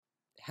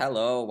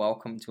Hello,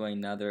 welcome to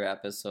another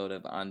episode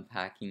of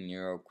Unpacking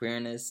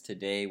Neuroqueerness.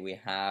 Today we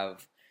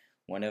have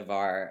one of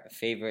our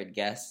favorite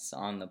guests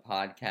on the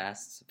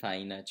podcast,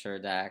 Faina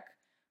Cherdak.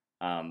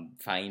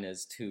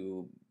 Faina's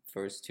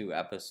first two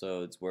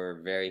episodes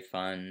were very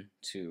fun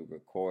to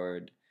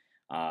record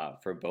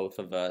for both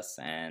of us,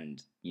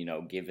 and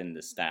given the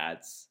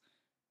stats,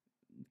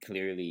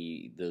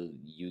 clearly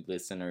you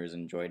listeners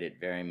enjoyed it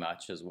very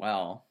much as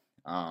well.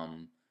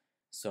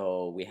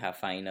 So we have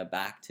Faina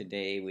back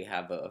today. We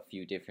have a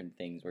few different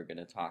things we're going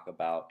to talk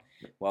about.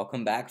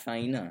 Welcome back,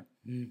 Faina.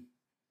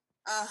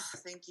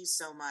 Thank you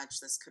so much.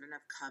 This couldn't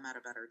have come at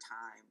a better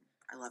time.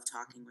 I love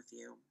talking with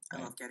you.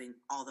 I love getting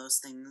all those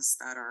things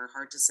that are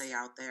hard to say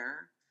out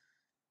there.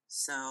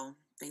 So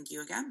thank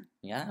you again.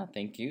 Yeah,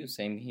 thank you.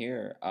 Same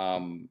here.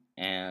 So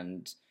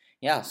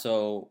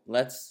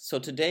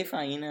today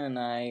Faina and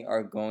I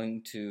are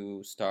going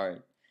to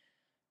start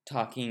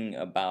talking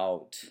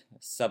about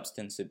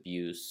substance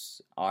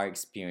abuse, our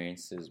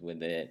experiences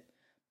with it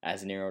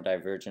as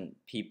neurodivergent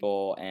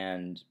people,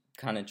 and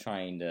kind of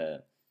trying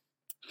to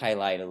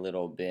highlight a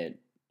little bit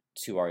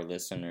to our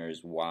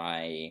listeners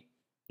why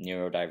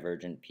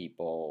neurodivergent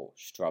people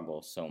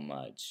struggle so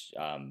much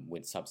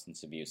with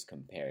substance abuse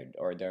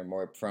or they're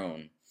more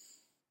prone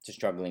to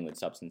struggling with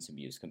substance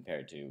abuse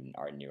compared to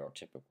our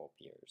neurotypical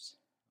peers.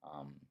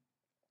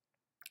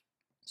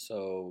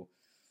 So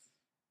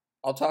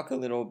I'll talk a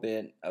little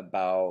bit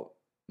about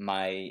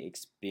my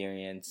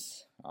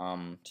experience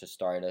to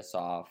start us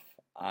off.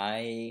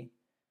 I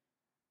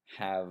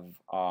have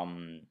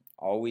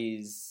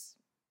always...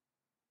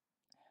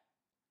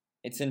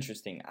 It's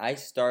interesting. I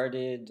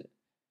started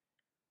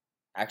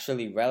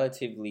actually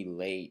relatively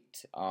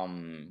late.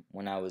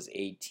 When I was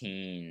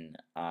 18,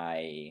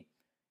 I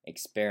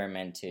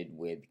experimented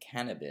with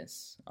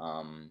cannabis.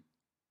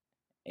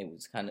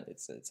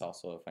 It's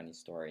also a funny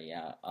story,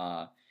 yeah.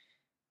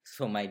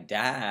 So my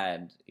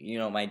dad,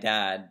 and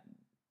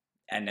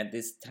at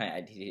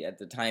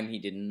the time he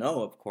didn't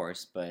know, of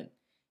course, but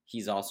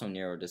he's also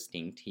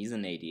neurodistinct. He's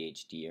an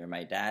ADHDer.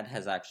 My dad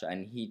has actually,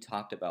 and he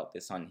talked about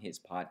this on his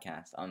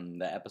podcast, on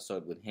the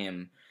episode with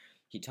him.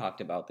 He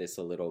talked about this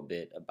a little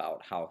bit,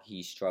 about how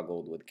he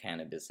struggled with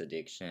cannabis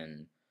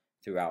addiction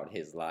throughout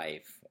his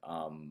life.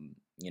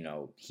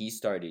 He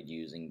started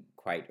using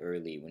quite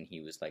early when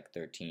he was like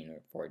 13 or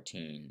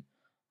 14.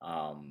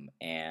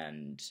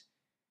 And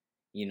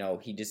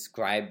he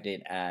described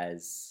it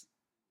as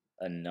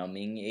a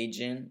numbing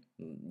agent,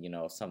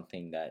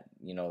 something that,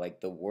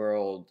 like the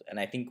world, and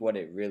I think what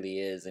it really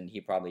is, and he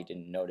probably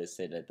didn't notice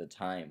it at the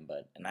time,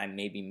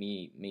 maybe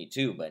me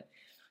too, but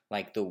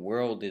like the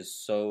world is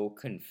so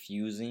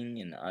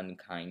confusing and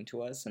unkind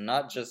to us, and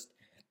not just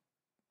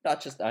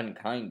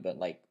unkind, but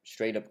like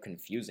straight up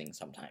confusing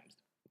sometimes.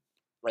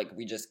 Like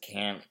we just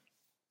can't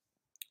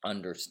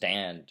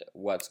understand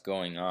what's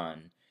going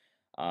on,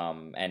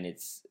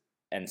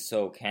 and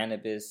so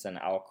cannabis and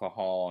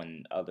alcohol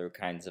and other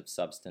kinds of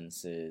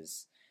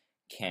substances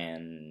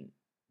can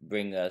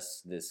bring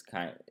us this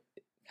kind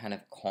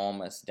of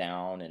calm us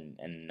down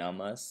and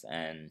numb us.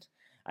 And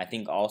I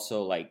think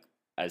also, like,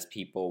 as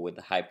people with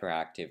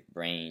hyperactive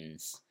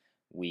brains,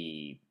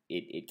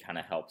 it kind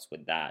of helps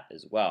with that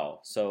as well.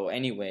 So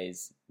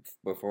anyways,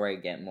 before I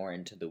get more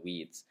into the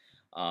weeds,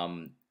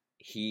 my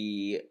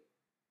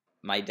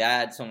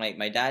dad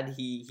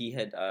he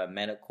had a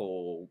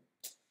medical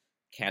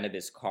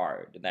cannabis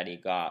card that he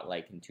got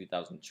like in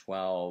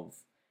 2012.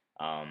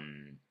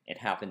 It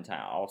happened to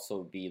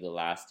also be the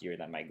last year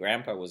that my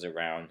grandpa was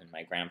around, and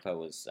my grandpa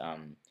was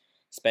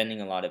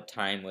spending a lot of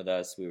time with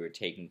us. We were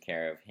taking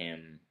care of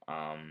him,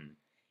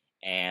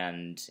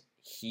 and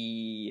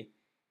he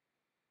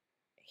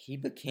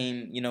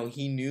became,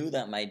 he knew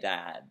that my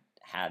dad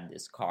had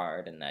this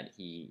card and that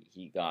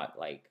he got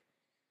like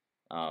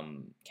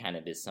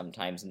cannabis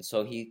sometimes, and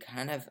so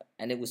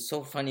and it was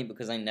so funny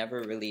because I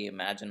never really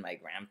imagined my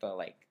grandpa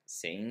like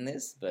saying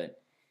this, but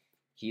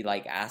he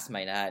like asked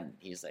my dad,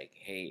 he's like,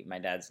 hey, my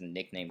dad's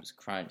nickname was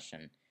Crunch,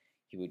 and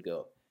he would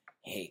go,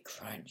 hey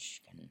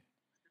Crunch,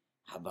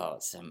 how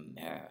about some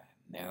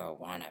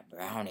marijuana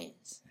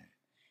brownies?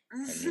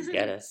 Can you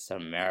get us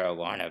some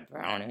marijuana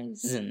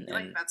brownies? And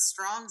like that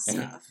strong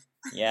stuff.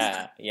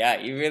 Yeah,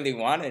 he really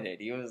wanted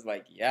it. He was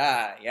like,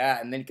 yeah.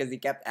 And then because he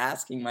kept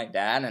asking my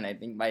dad, and I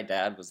think my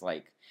dad was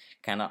like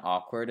kind of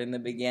awkward in the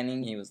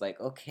beginning. He was like,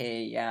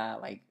 okay, yeah,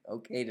 like,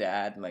 okay,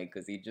 dad, like,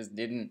 because he just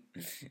didn't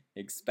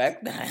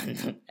expect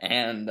that.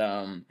 And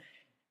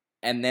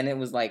then it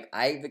was like,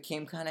 I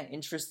became kind of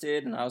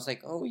interested, and I was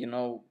like, oh,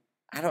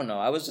 I don't know.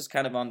 I was just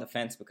kind of on the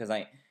fence because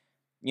I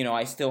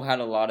still had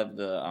a lot of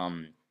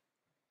the,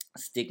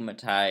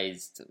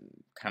 stigmatized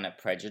kind of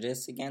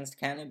prejudice against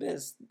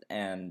cannabis,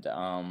 and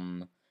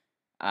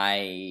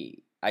I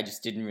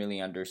just didn't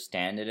really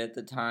understand it at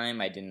the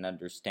time. I didn't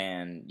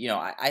understand,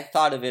 I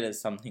thought of it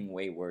as something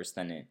way worse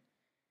than it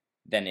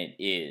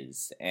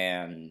is,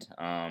 and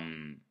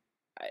I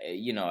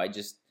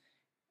just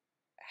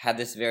had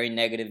this very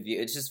negative view.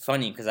 It's just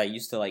funny because I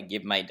used to like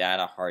give my dad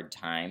a hard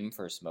time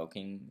for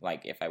smoking,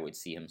 like if I would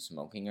see him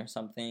smoking or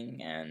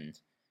something, and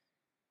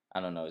I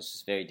don't know, it's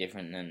just very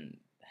different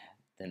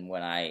than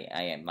what I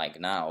am like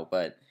now.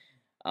 But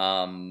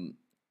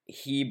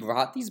he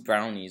brought these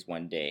brownies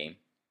one day,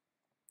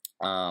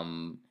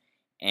 um,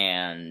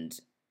 and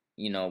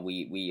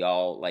we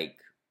all like,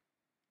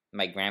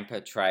 my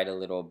grandpa tried a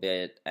little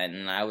bit,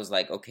 and I was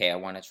like, okay, I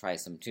want to try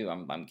some too.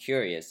 I'm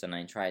curious, and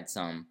I tried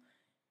some,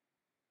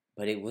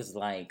 but it was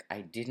like I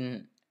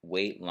didn't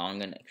wait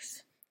long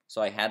enough. So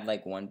I had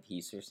like one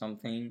piece or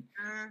something,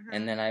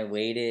 and then I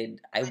waited.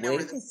 I know where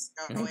waited this is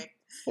going.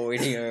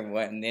 40 or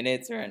what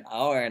minutes or an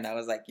hour, and I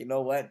was like, you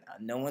know what?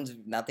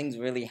 Nothing's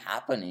really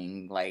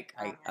happening. Like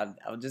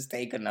I'll just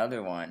take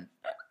another one,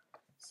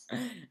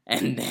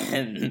 and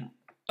then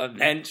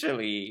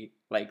eventually,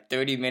 like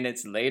 30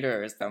 minutes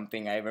later or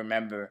something, I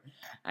remember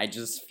I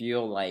just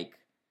feel like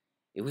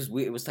it was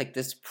weird. It was like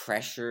this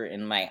pressure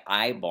in my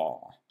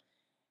eyeball,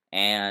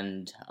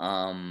 and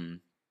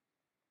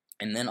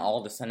then all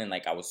of a sudden,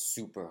 like, I was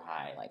super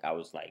high. Like, I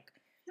was like,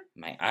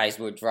 my eyes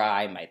were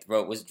dry, my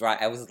throat was dry.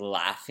 I was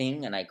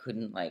laughing, and I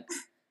couldn't like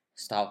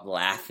stop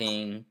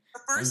laughing. The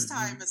first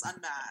time is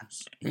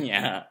unmatched.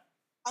 Yeah.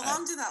 How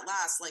long did that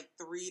last? Like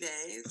 3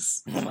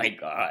 days? Oh my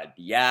god.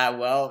 Yeah,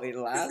 well, it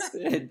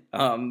lasted.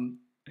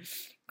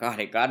 God,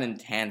 it got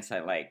intense.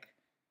 I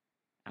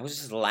was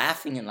just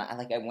laughing, and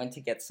like I went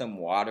to get some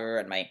water,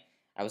 and I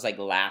was like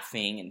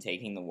laughing and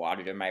taking the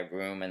water to my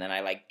room, and then I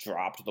like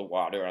dropped the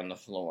water on the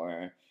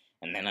floor,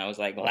 and then I was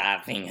like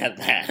laughing at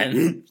that,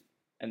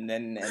 and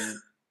then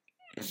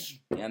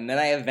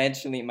I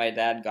eventually, my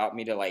dad got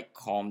me to like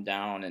calm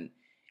down, and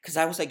because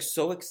I was like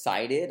so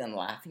excited and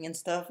laughing and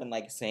stuff and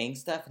like saying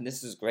stuff, and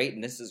this is great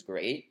and this is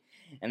great,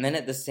 and then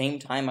at the same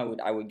time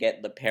I would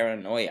get the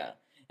paranoia.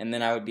 And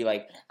then I would be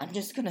like, I'm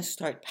just gonna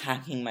start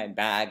packing my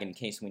bag in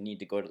case we need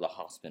to go to the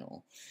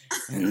hospital.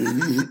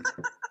 And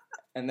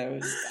I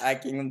was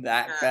packing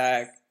that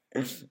bag.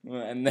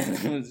 And then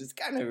I was just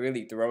kind of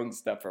really throwing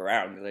stuff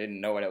around because I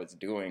didn't know what I was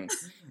doing.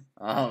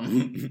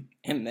 And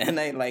then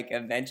I like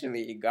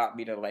eventually it got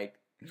me to like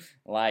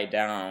lie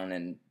down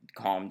and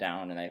calm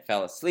down, and I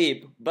fell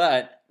asleep.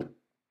 But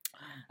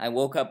I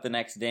woke up the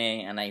next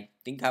day, and I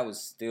think I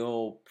was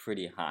still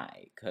pretty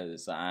high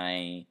because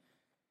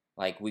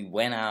we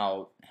went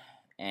out,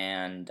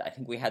 and I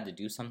think we had to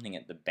do something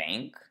at the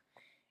bank,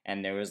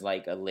 and there was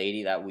like a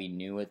lady that we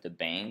knew at the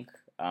bank,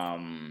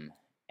 and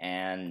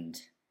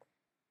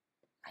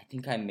I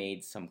think I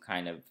made some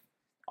kind of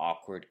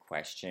awkward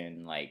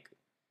question. Like,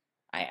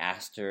 I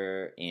asked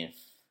her if,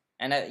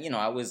 and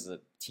I was a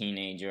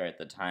teenager at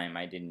the time.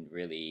 I didn't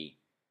really,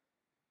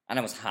 and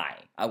I was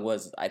high. I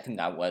think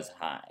I was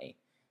high.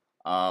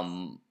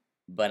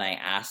 But I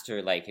asked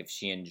her like if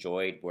she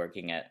enjoyed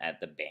working at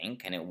the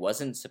bank, and it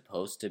wasn't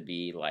supposed to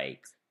be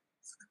like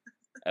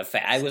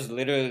I was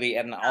literally,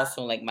 and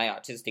also like my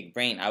autistic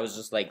brain, I was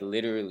just like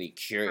literally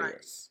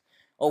curious.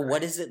 Oh,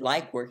 what is it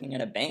like working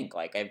at a bank?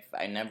 Like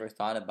I never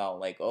thought about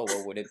like, oh,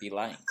 what would it be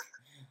like?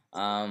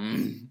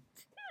 And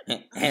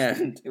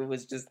it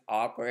was just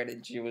awkward,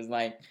 and she was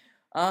like,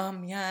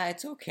 yeah,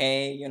 it's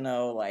okay,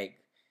 like,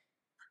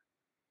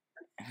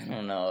 I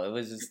don't know. It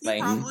was just like,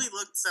 you probably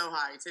looked so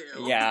high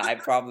too. Yeah, I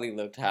probably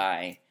looked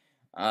high.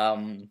 Yeah,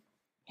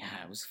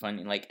 it was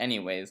funny. Like,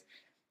 anyways,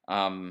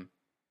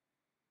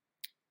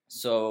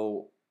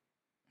 so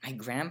my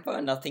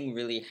grandpa, nothing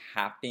really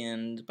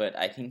happened, but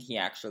I think he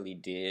actually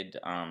did.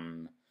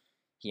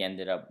 He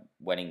ended up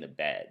wetting the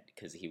bed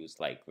because he was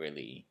like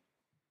really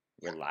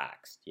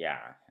relaxed.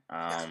 Yeah.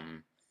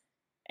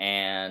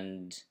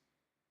 And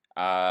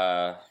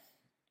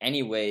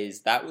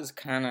anyways, that was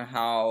kind of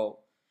how,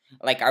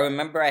 like, I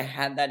remember I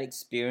had that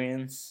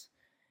experience,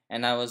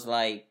 and I was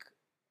like,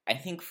 I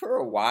think for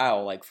a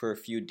while, like for a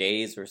few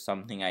days or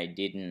something, I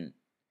didn't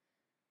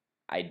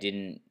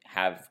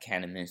have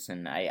cannabis,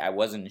 and I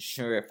wasn't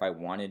sure if I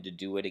wanted to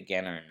do it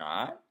again or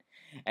not.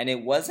 And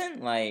it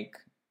wasn't like,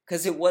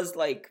 because it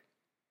wasn't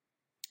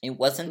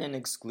an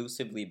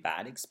exclusively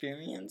bad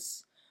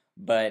experience,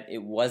 but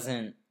it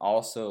wasn't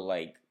also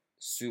like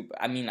super.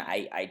 I mean,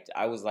 I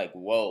was like,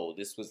 whoa,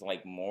 this was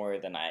like more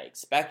than I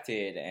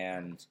expected,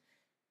 and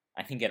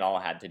I think it all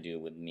had to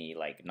do with me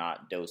like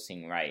not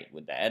dosing right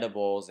with the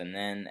edibles. And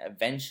then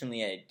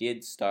eventually I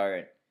did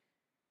start,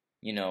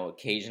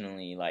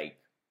 occasionally like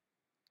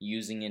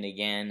using it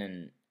again.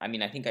 And I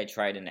mean, I think I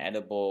tried an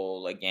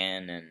edible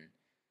again,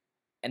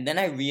 and then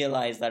I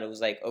realized that it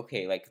was like,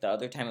 okay, like the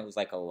other time it was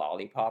like a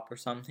lollipop or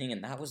something,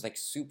 and that was like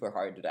super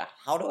hard to do.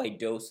 How do I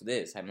dose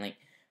this? I'm like,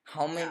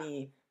 how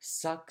many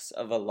sucks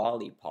of a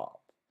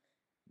lollipop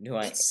do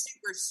I? It's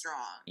super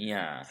strong.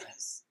 Yeah.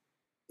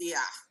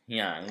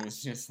 Yeah, it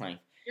was just like,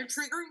 you're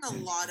triggering a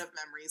lot of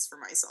memories for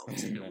myself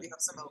too. We have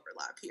some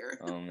overlap here.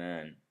 Oh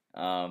man.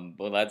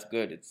 Well, that's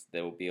good.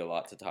 There will be a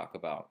lot to talk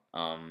about.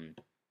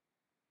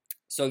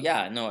 So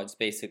yeah, no, it's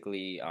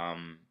basically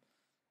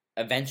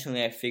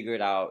eventually I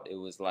figured out it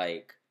was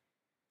like,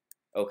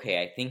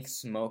 okay, I think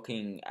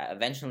smoking,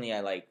 eventually I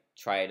like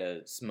tried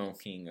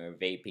smoking or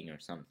vaping or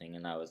something,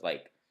 and I was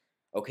like,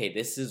 okay,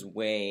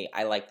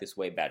 I like this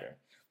way better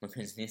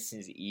because this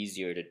is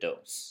easier to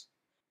dose.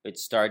 It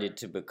started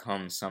to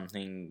become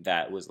something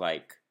that was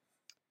like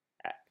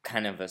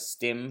kind of a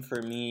stim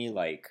for me,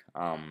 like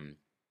a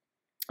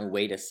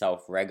way to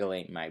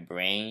self-regulate my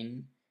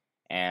brain,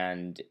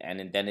 and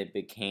then it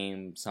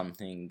became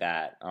something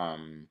that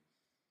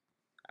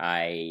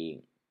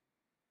I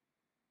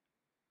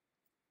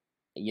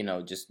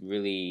just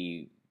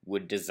really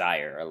would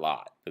desire a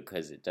lot,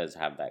 because it does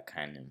have that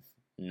kind of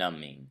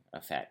numbing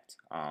effect.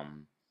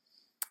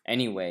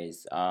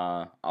 Anyways,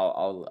 I'll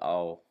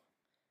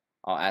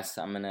ask.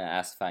 I'm gonna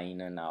ask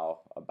Faina now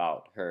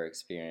about her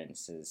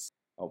experiences.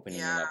 Opening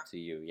it Yeah, up to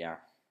you. Yeah.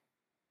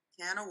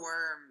 can of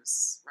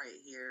worms right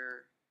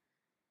here.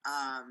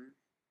 Um,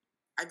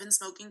 I've been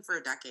smoking for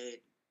a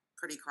decade,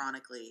 pretty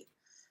chronically.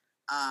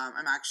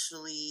 I'm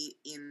actually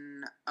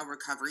in a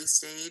recovery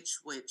stage,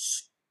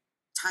 which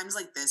times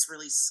like this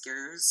really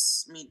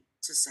scares me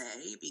to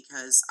say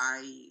because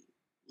I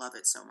love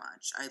it so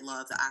much. I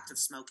love the act of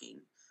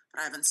smoking,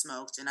 but I haven't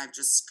smoked, and I've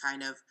just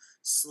kind of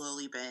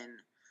slowly been,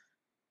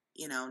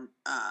 you know,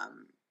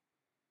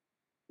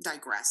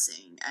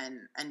 digressing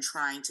and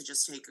trying to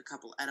just take a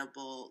couple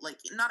edible, like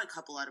not a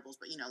couple edibles,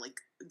 but like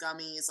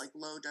gummies, like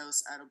low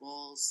dose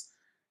edibles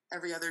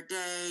every other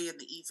day in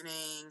the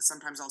evening.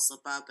 Sometimes I'll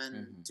slip up and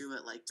Mm-hmm. do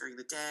it like during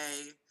the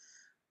day.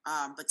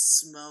 But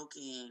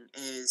smoking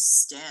is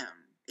stim.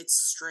 It's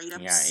straight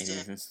up Yeah, it stim.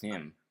 is a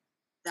stim.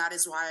 That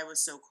is why I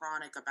was so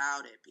chronic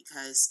about it,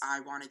 because I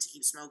wanted to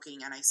keep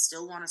smoking, and I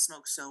still want to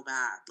smoke so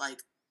bad.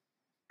 Like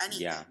Yeah.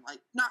 anything,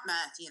 like not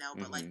meth,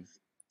 but like Mm-hmm.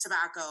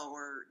 tobacco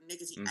or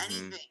nicotine, Mm-hmm.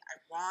 anything. I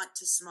want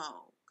to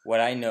smoke. What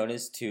I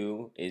noticed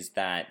too is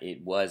that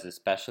it was,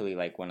 especially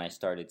like when I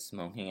started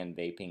smoking and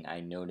vaping,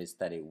 I noticed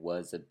that it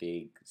was a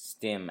big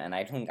stim, and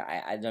I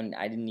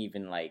didn't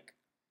even like.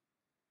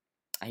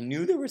 I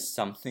knew there was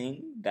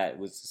something that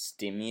was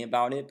stimmy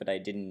about it, but I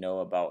didn't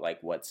know about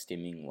like what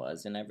stimming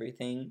was and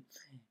everything.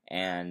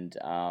 And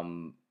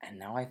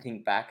now I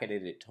think back at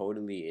it, it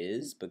totally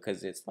is,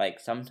 because it's like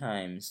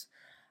sometimes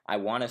I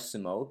want to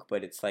smoke,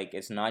 but it's like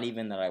it's not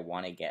even that I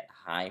want to get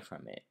high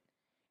from it.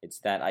 It's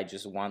that I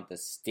just want the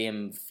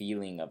stim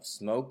feeling of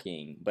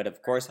smoking. But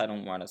of course I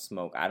don't want to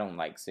smoke. I don't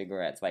like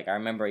cigarettes. Like I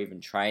remember I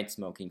even tried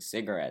smoking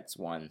cigarettes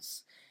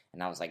once,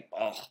 and I was like,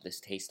 "Oh, this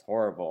tastes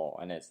horrible."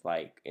 And it's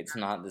like it's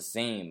not the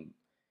same.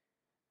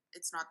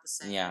 It's not the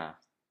same. Yeah.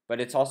 But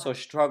it's also a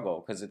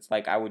struggle, cuz it's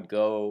like I would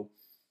go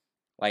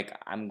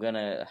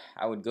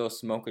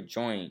smoke a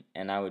joint,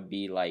 and I would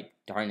be like,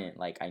 "Darn it,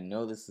 like I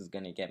know this is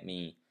going to get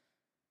me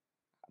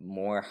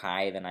more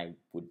high than I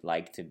would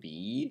like to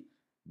be,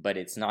 but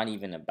it's not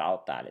even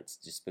about that. It's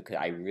just because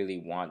I really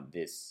want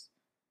this."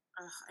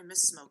 Ugh, I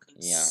miss smoking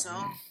Yeah. so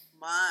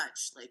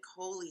much. Like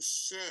holy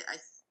shit. I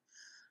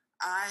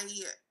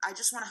I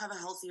just want to have a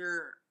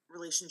healthier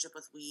relationship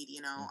with weed.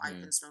 I've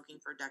Mhm. been smoking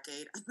for a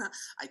decade.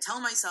 I tell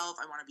myself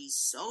I want to be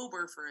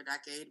sober for a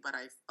decade, but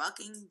I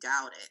fucking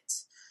doubt it,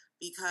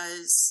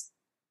 because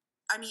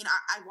I mean,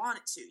 I want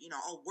it to.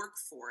 I'll work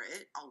for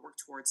it. I'll work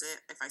towards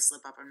it. If I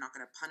slip up, I'm not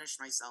going to punish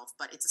myself,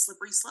 but it's a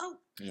slippery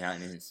slope. Yeah,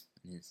 it is.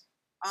 It is.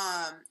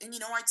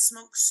 And I'd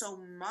smoke so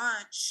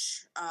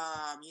much,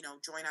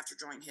 joint after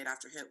joint, hit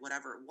after hit,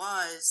 whatever it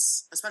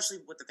was, especially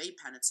with the vape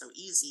pen, it's so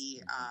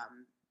easy.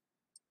 Mhm.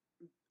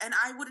 And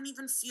I wouldn't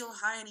even feel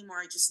high anymore.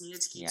 I just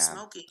needed to keep Yeah,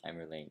 smoking. I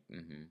relate.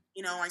 Mhm.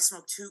 I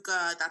smoked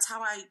hookah. That's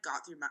how I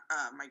got through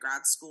my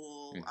grad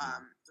school,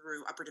 Mhm.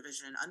 through upper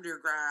division and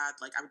undergrad.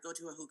 Like I would go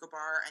to a hookah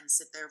bar and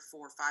sit there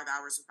for 5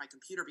 hours with my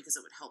computer, because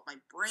it would help my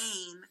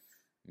brain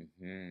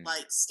Mhm.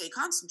 like stay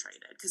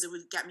concentrated, because it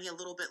would get me a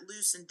little bit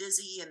loose and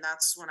dizzy, and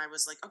that's when I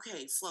was like,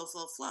 okay, flow,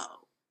 flow,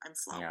 flow. I'm Yeah.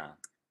 flowing.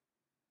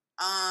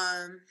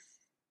 Um,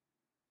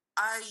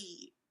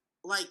 I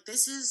like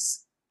this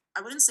is. I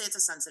wouldn't say it's a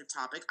sensitive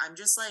topic. I'm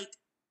just like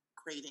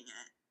craving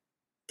it.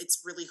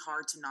 It's really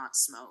hard to not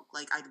smoke.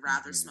 Like I'd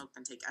rather Mhm. smoke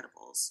than take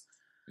edibles.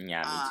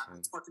 Yeah, me too.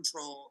 It's more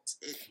controlled.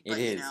 It But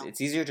is. It's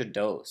easier to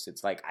dose.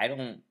 It's like I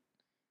don't.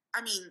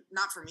 I mean,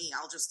 not for me.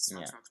 I'll just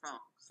smoke, Yeah. smoke,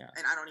 smoke, Yeah.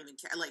 and I don't even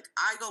care. Like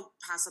I go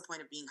past the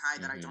point of being high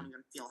that I don't Mhm.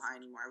 even feel high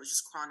anymore. I was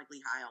just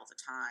chronically high all the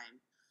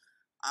time.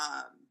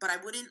 But I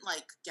wouldn't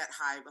like get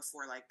high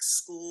before like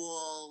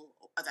school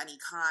of any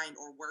kind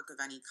or work of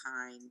any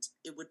kind.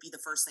 It would be the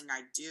first thing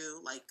I'd do.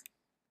 Like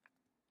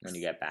When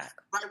you get back.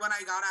 right when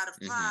I got out of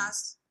Mhm.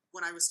 class,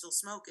 when I was still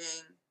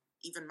smoking,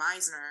 even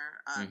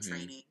Meisner Mhm.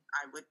 training,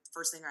 I would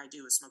first thing I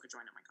do is smoke a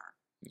joint in my car.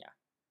 Yeah.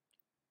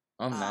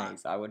 Oh, Uh,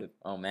 nice. I would have.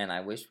 Oh man,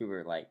 I wish we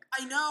were like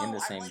I in know. the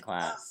I'm same like,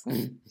 class.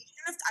 even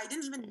if I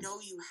didn't even know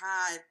you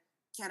had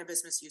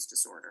cannabis misuse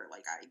disorder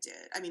like I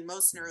did. I mean,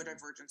 most Mhm.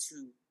 neurodivergents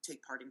who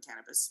take part in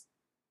cannabis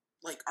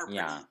like are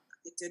Yeah. pretty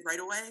addicted right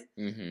away.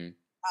 Mhm.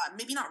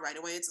 Maybe not right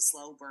away. It's a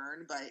slow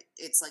burn, but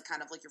it's like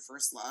kind of like your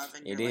first love,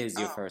 and It you're like, is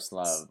your oh, first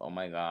love. Oh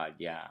my god.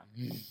 Yeah.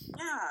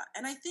 yeah.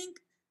 And I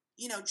think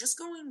just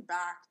going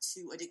back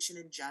to addiction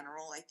in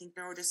general, I think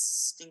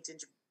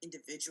neurodistinct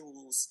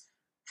individuals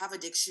have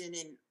addiction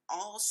in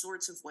all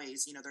sorts of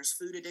ways. There's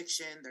food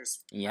addiction,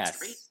 there's Yes.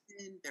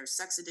 masturbation, there's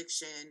sex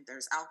addiction,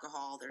 there's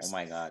alcohol, Oh there's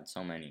my god.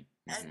 So many.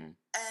 and Mhm.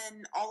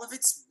 and all of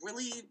it's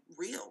really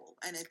real,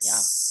 and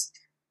Yeah.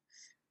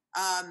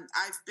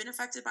 I've been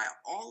affected by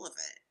all of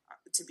it.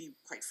 to be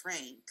quite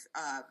frank.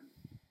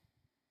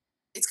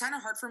 It's kind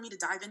of hard for me to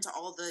dive into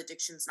all the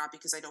addictions, not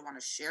because I don't want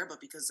to share, but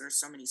because there's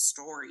so many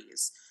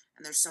stories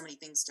and there's so many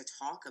things to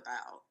talk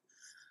about.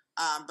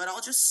 But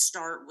I'll just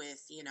start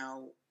with,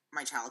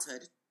 my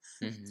childhood.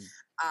 Mm-hmm.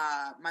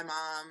 My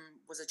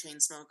mom was a chain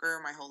smoker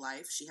my whole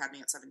life. She had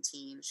me at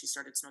 17. She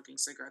started smoking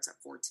cigarettes at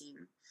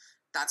 14.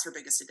 That's her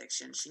biggest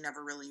addiction. She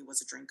never really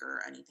was a drinker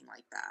or anything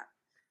like that.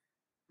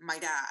 My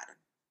dad,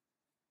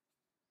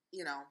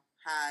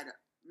 had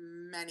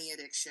many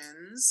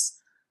addictions.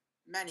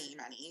 Many,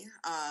 many.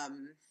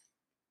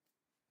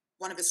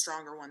 One of his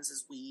stronger ones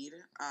is weed.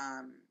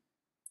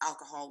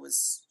 Alcohol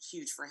was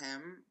huge for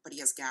him, but he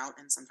has gout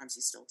and sometimes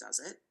he still does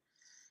it.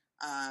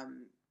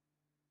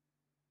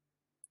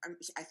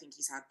 I think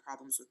he's had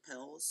problems with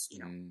pills,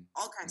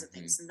 all kinds of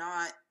things.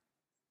 Not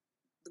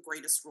the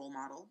greatest role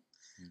model.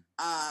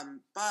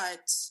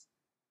 But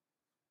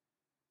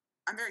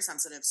I'm very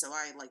sensitive, so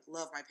I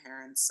love my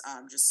parents,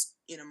 just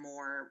in a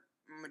more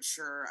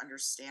mature,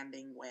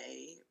 understanding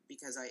way,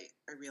 because I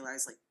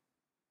realize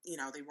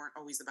they weren't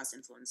always the best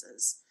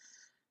influences.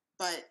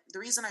 But the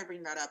reason I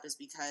bring that up is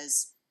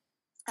because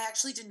I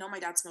actually didn't know my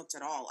dad smoked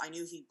at all. I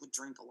knew he would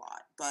drink a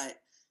lot,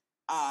 but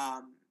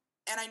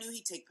and I knew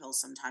he'd take pills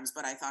sometimes,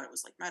 but I thought it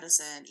was like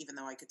medicine, even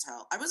though I could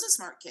tell. I was a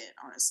smart kid,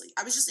 honestly.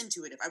 I was just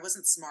intuitive. I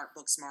wasn't smart,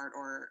 book smart,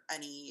 or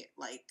any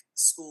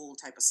school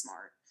type of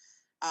smart.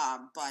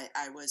 But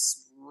I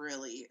was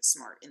really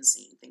smart in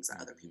seeing things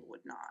that other people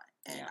would not.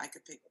 And I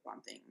could pick up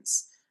on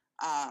things.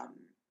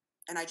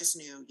 And I just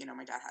knew,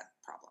 my dad had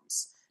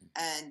problems.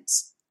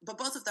 But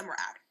both of them were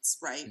addicts,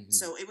 right?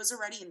 So it was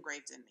already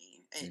engraved in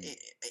me.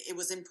 It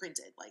was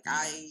imprinted.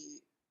 I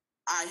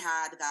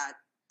had that,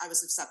 I was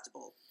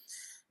susceptible.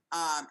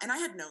 And I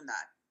had known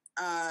that.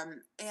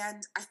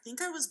 And I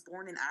think I was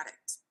born an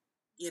addict,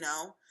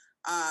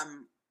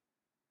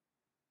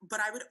 but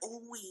I would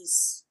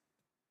always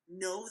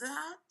know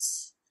that.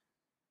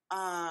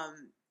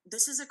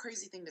 This is a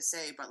crazy thing to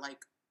say, but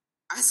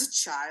as a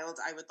child,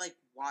 I would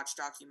watch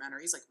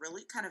documentaries,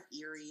 really kind of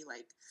eerie,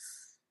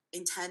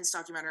 intense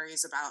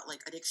documentaries about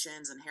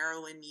addictions and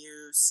heroin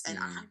use, and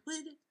I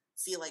would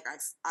feel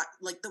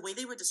the way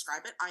they would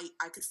describe it,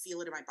 I could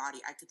feel it in my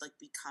body. I could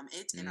become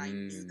it, and I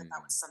knew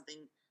that was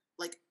something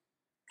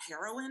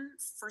heroin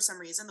for some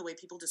reason. The way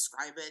people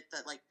describe it,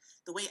 that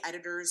the way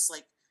editors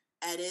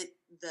edit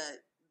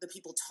the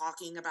people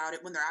talking about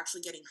it when they're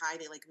actually getting high,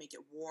 they make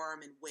it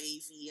warm and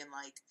wavy, and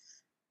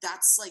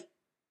that's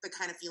the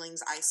kind of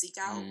feelings I seek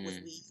out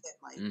with weed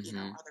and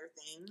other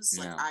things.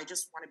 I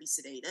just want to be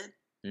sedated.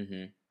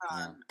 And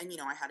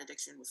I had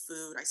addiction with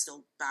food. I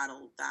still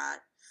battled that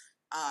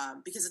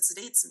because it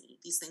sedates me.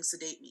 These things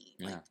sedate me.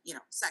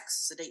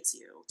 Sex sedates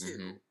you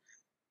too.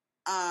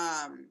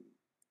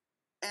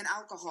 And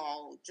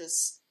alcohol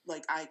just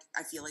I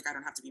feel I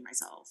don't have to be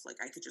myself.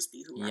 I could just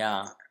be who I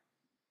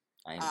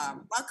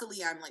am.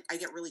 Luckily, I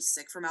get really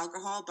sick from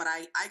alcohol, but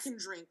I can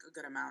drink a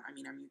good amount. I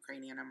mean, I'm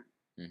Ukrainian. I'm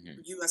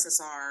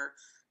USSR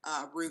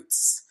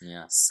roots.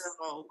 Yeah.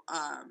 So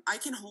I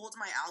can hold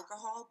my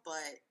alcohol,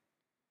 but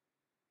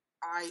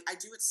I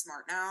do it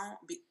smart now.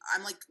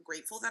 I'm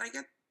grateful that I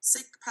get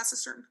sick past a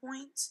certain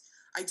point.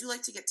 I do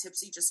like to get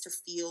tipsy just to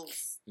feel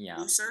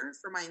looser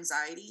for my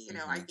anxiety.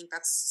 I think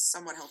that's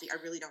somewhat healthy. I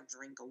really don't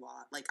drink a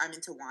lot. I'm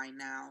into wine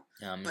now,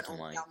 but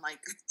only on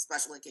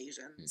special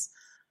occasions.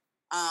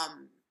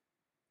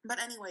 But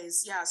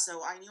anyways,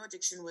 so I knew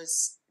addiction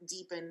was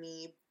deep in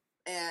me,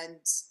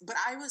 but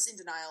I was in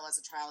denial as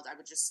a child. I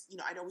would just,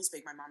 I'd always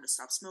beg my mom to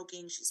stop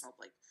smoking. She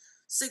smoked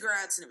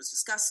cigarettes, and it was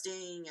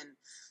disgusting, and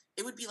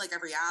it would be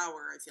every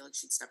hour, I feel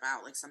she'd step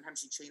out. Sometimes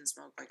she'd chain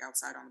smoke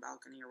outside on the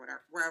balcony or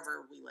whatever,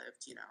 wherever we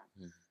lived,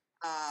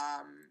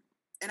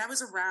 and I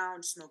was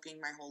around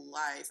smoking my whole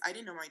life. I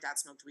didn't know my dad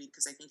smoked weed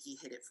because I think he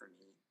hid it from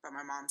me, but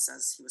my mom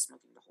says he was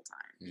smoking the whole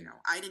time.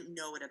 I didn't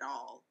know it at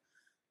all.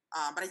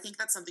 But I think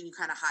that's something you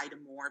kind of hide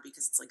more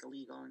because it's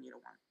illegal and you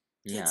don't want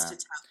kids to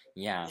tell,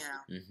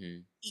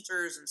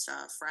 teachers and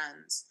stuff,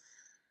 friends.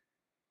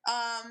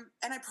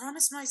 And I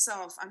promised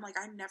myself, I'm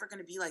I'm never going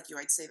to be like you.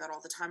 I'd say that all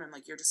the time. I'm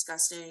you're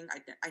disgusting.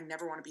 I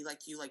never want to be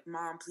like you.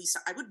 Mom, please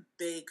stop. I would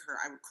beg her.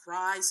 I would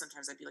cry.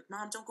 Sometimes I'd be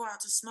Mom, don't go out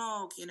to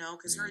smoke,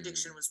 because her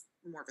addiction was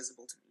more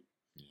visible to me.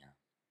 Yeah.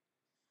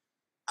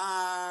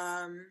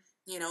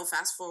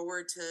 Fast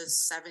forward to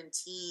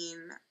 17,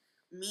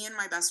 me and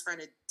my best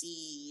friend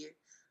D,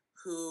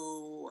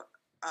 who,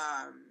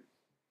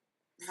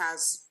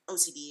 has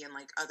OCD and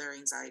other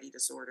anxiety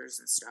disorders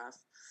and stuff.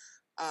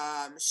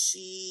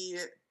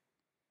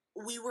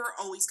 We were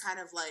always kind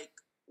of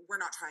we're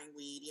not trying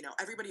weed,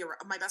 everybody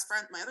around, my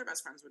other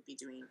best friends would be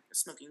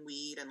smoking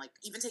weed and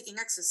even taking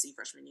ecstasy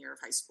freshman year of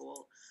high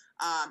school.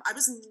 I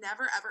was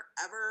never,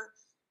 ever,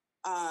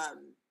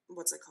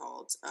 what's it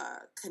called?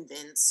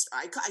 Convinced.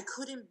 I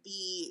couldn't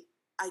be,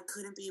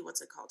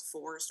 what's it called?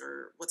 Forced,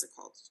 or what's it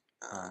called?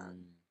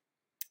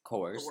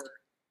 Coerced.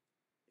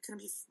 It couldn't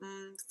be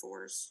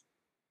forced.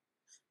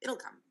 It'll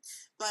come.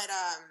 But,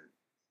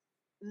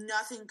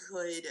 nothing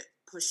could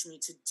push me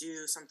to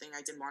do something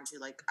I didn't want to.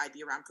 I'd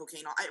be around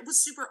cocaine. I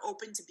was super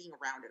open to being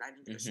around it. I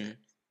didn't give a shit.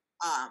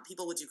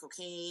 People would do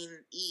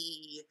cocaine,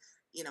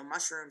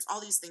 mushrooms, all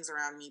these things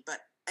around me,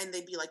 and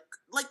they'd be like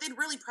they'd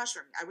really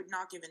pressure me. I would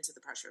not give in to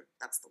the pressure.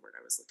 That's the word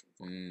I was looking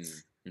for.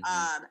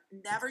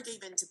 Never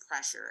gave in to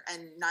pressure,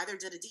 and neither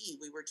did Adi.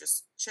 We were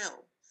just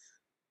chill.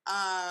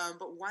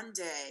 But one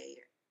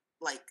day,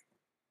 like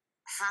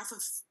half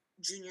of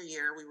junior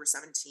year, we were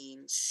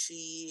 17.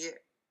 She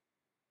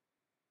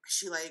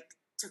like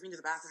took me to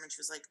the bathroom and she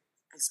was like,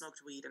 I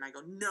smoked weed. And I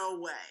go, no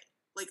way.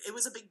 Like, it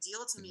was a big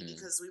deal to me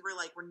because we were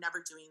like, we're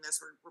never doing this.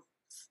 We're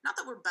not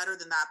that we're better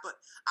than that, but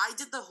I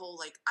did the whole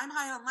like, I'm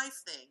high on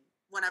life thing.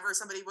 Whenever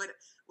somebody would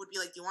be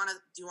like, do you want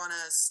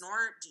to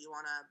snort? Do you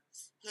want to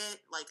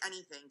hit like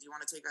anything? Do you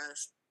want to take a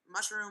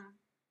mushroom?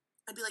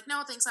 I'd be like,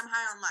 no, thanks. I'm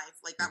high on life.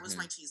 Like, that was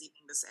my cheesy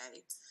thing to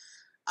say.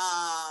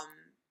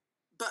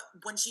 But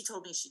when she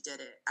told me she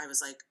did it, I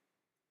was like,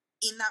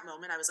 in that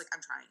moment, I was like,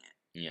 I'm trying it.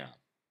 Yeah.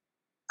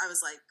 I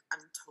was like,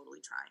 I'm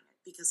totally trying it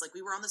because like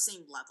we were on the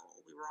same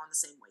level. We were on the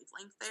same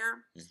wavelength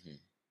there.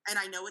 And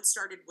I know it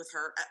started with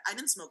her. I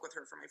didn't smoke with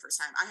her for my first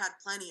time. I had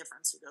plenty of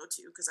friends to go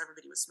to because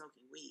everybody was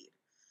smoking weed.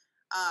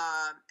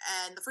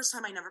 And the first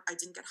time I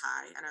didn't get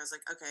high and I was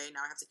like, okay,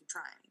 now I have to keep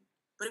trying.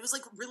 But it was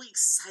like really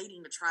exciting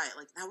to try it.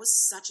 Like that was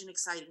such an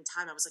exciting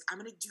time. I was like, I'm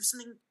going to do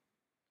something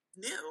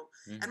new.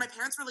 And my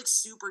parents were like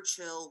super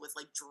chill with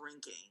like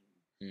drinking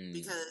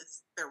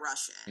because they're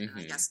Russian.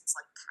 And I guess it's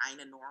like kind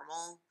of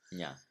normal.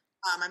 Yeah.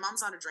 My mom's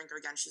not a drinker.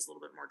 Again, she's a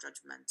little bit more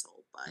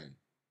judgmental, but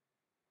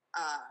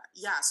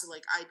yeah. So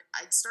like,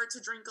 I'd start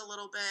to drink a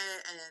little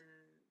bit, and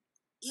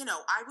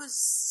I was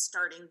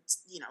starting.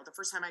 The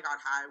first time I got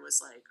high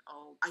was like,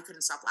 oh, I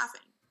couldn't stop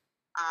laughing.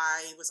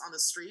 I was on the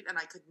street and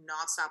I could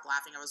not stop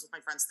laughing. I was with my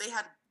friends. They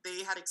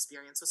had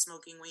experience with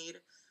smoking weed,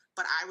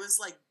 but I was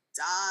like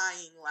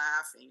dying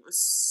laughing. It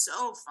was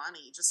so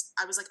funny.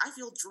 I was like, I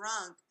feel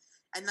drunk,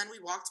 and then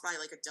we walked by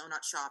like a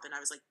donut shop, and I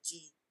was like, do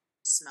you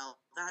smell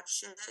that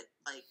shit?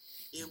 Like,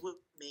 it was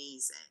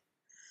amazing.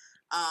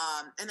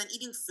 And then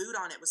eating food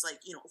on it was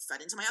like,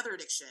 fed into my other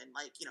addiction.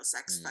 Like,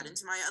 sex fed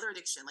into my other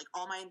addiction. Like,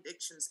 all my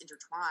addictions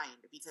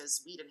intertwined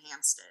because weed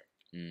enhanced it.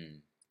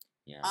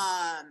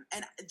 Yeah.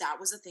 And that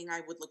was a thing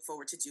I would look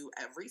forward to do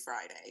every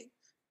Friday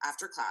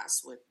after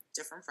class with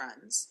different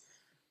friends.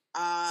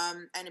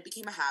 And it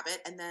became a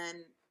habit. And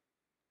then,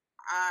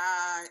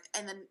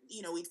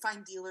 we'd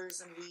find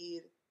dealers and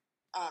we'd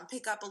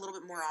pick up a little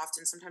bit more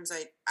often. Sometimes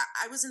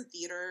I was in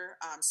theater,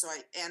 so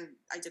I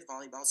did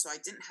volleyball, so I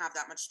didn't have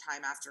that much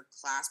time after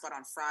class. But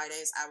on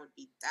Fridays, I would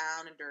be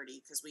down and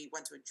dirty because we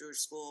went to a Jewish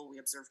school. We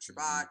observed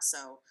Shabbat,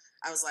 so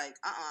I was like,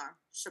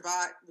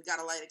 Shabbat, we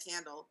gotta light a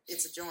candle.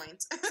 It's a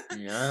joint.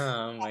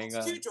 Yeah, oh my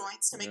God. 2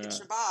 joints to make it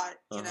Shabbat,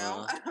 you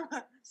know.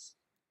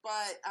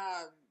 But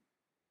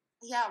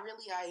yeah,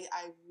 really,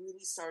 I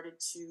really started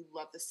to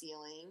love the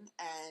feeling,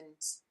 and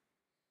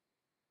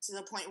to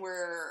the point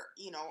where,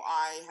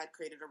 I had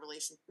created a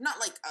relation, not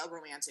like a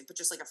romantic, but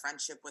just like a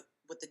friendship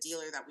with the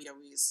dealer that we'd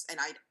always, and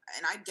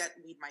I'd get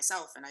weed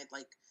myself, and I'd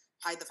like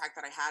hide the fact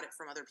that I had it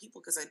from other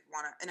people because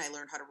and I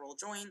learned how to roll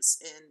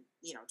joints in,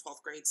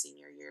 12th grade,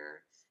 senior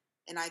year.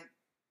 And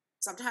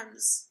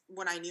sometimes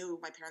when I knew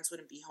my parents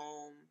wouldn't be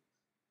home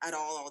at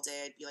all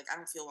day, I'd be like, I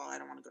don't feel well, I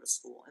don't want to go to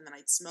school. And then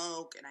I'd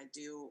smoke and I'd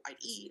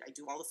eat, I'd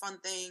do all the fun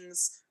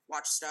things,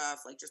 watch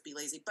stuff, like just be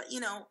lazy. But,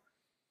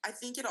 I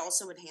think it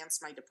also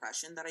enhanced my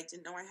depression that I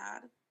didn't know I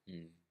had.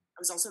 I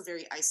was also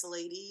very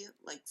isolated,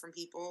 like from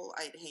people.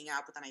 I'd hang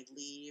out, but then I'd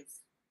leave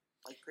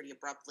like pretty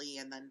abruptly.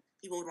 And then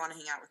people would want to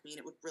hang out with me, and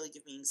it would really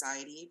give me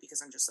anxiety because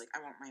I'm just like,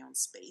 I want my own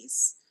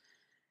space.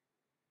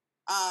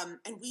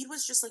 And weed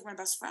was just like my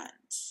best friend.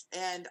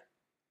 And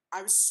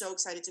I was so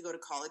excited to go to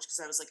college because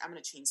I was like, I'm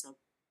going to chain smoke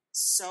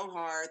so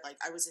hard. Like,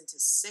 I was into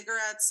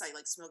cigarettes. I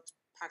like smoked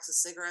packs of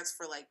cigarettes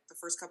for like the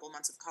first couple of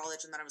months of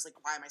college. And then I was like,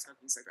 why am I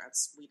smoking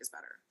cigarettes? Weed is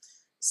better.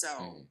 So,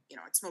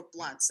 I'd smoke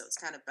blunts. So it's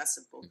kind of best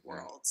of both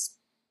worlds.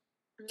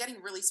 I'm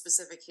getting really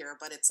specific here,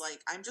 but it's like,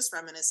 I'm just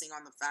reminiscing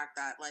on the fact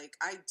that like,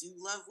 I do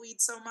love weed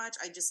so much.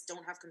 I just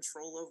don't have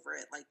control over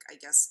it. Like, I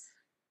guess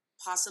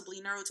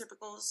possibly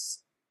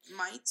neurotypicals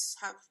might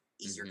have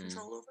easier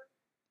control over it.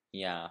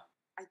 Yeah.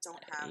 I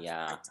don't have.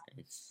 Yeah.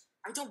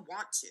 I don't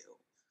want to,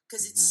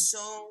 because it's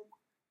so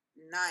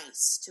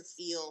nice to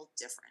feel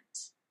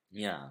different.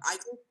 Yeah. I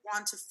don't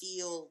want to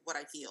feel what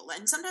I feel.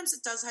 And sometimes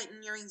it does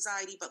heighten your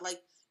anxiety, but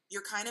like,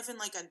 you're kind of in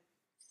like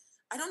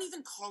I don't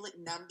even call it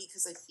numb,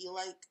 because I feel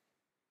like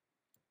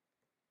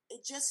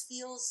it just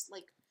feels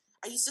like,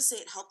 I used to say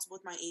it helped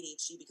with my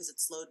ADHD because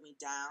it slowed me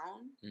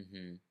down.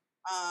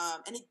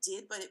 And it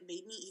did, but it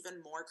made me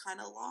even more kind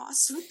of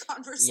lost with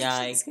conversations.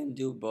 Yeah, it can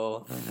do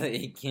both.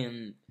 It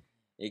can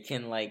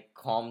like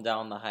calm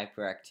down the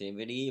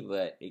hyperactivity,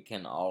 but it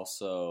can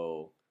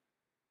also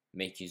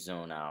make you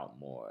zone out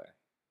more.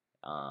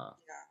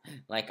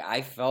 Like,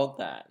 I felt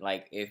that.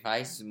 Like, if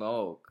I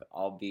smoke,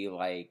 I'll be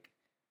like,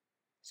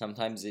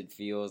 sometimes it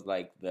feels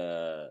like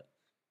the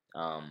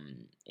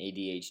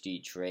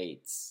ADHD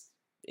traits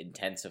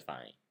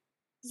intensifying.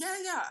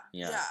 Yeah.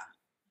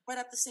 But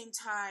at the same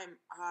time,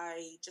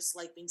 I just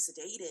like being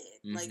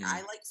sedated. Like, I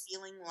like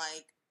feeling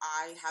like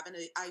I have an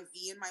IV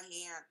in my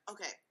hand.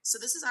 Okay, so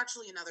this is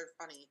actually another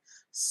funny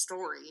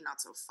story.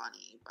 Not so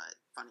funny, but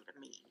funny to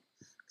me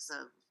because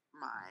of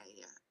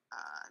my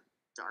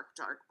dark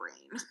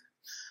brain.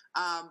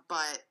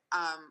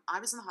 I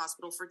was in the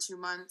hospital for 2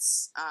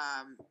 months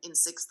in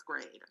 6th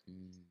grade.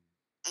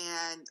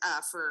 And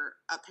for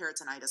a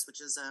peritonitis,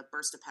 which is a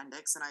burst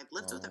appendix, and I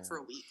lived with it for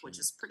a week, which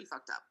is pretty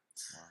fucked up.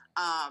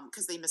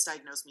 Because they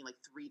misdiagnosed me like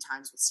 3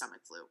 times with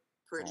stomach flu.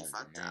 Pretty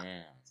fucked up.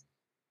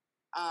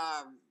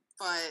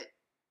 But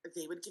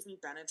they would give me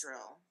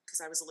Benadryl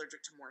because I was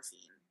allergic to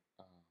morphine.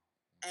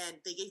 And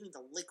they gave me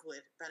the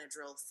liquid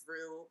Benadryl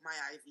through my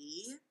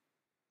IV,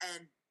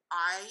 and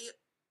I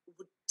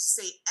would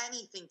say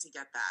anything to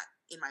get that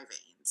in my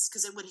veins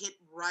because it would hit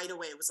right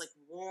away. It was like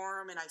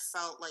warm, and I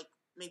felt like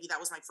maybe that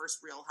was my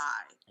first real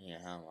high.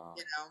 Yeah, wow.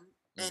 You know?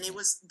 And it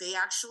was, they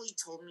actually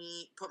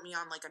put me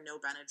on like a no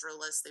Benadryl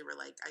list. They were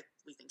like,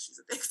 we think she's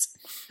addicted.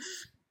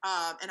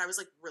 And I was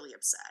like really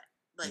upset.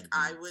 Like,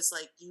 I was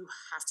like, you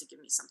have to give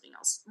me something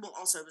else. Well,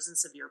 also I was in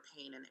severe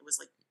pain, and it was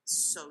like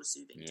so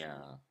soothing to me.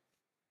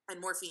 And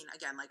morphine,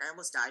 again, like I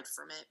almost died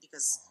from it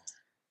because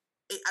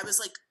I was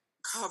like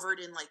covered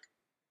in like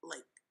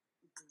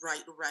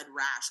bright red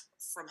rash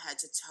from head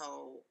to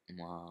toe.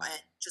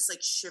 And just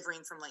like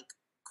shivering from like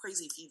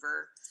crazy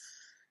fever.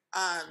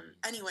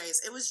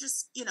 Anyways, it was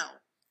just, you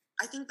know,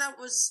 I think that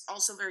was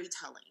also very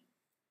telling.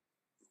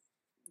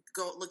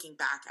 Looking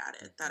back at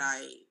it, that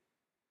I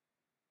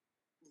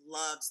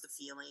loved the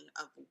feeling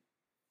of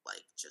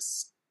like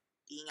just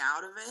being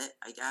out of it,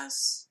 I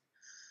guess.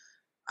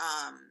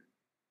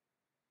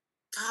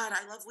 God,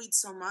 I love weed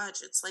so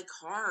much. It's like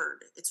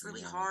hard. It's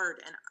really hard,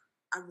 and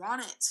I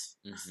want it.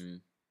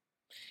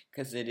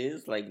 Because it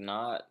is like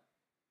not.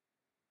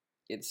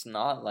 It's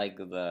not like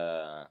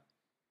the.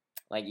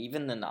 Like,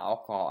 even than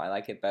alcohol, I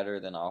like it better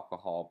than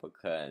alcohol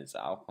because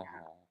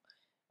alcohol,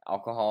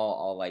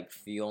 I'll, like,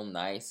 feel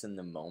nice in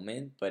the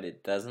moment, but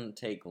it doesn't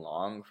take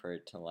long for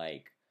it to,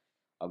 like,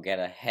 I'll get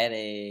a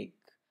headache,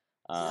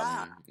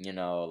 you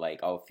know,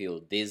 like, I'll feel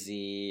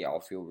dizzy, I'll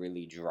feel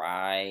really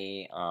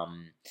dry,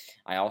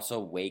 I also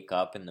wake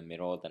up in the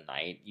middle of the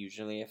night,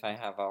 usually, if I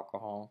have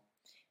alcohol,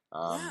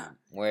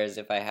 whereas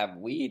if I have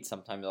weed,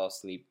 sometimes I'll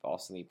sleep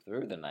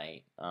through the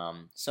night,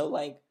 so,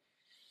 like,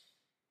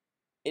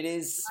 it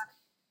is...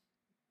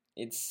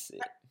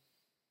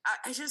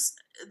 I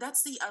just,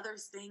 that's the other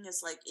thing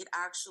is like, it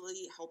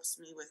actually helps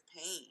me with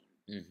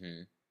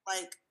pain.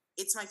 Like,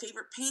 it's my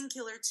favorite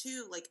painkiller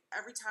too. Like,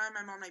 every time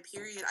I'm on my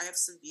period, I have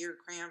severe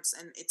cramps,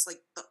 and it's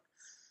like,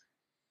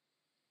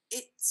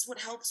 it's what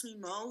helps me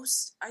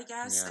most, I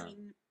guess. I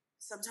mean,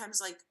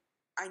 sometimes like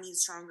I need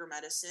stronger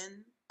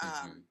medicine.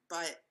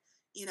 But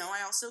you know,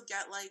 I also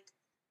get like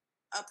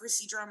a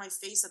procedure on my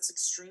face that's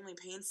extremely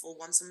painful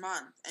once a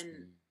month.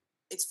 And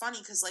it's funny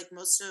because like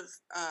most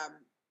of,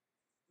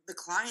 the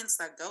clients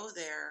that go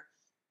there,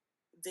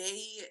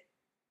 they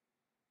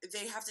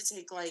have to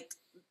take like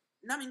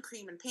numbing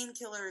cream and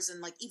painkillers,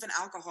 and like even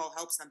alcohol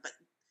helps them. But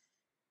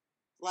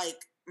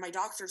like my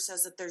doctor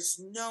says that there's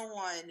no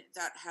one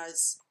that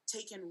has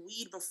taken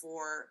weed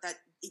before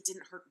that it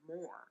didn't hurt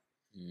more.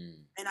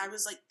 And I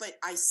was like, but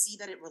I see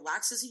that it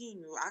relaxes you and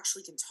you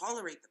actually can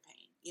tolerate the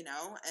pain, you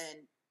know?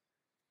 And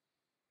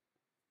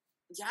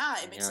yeah,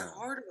 it makes it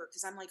harder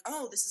because I'm like,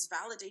 oh, this is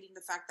validating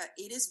the fact that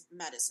it is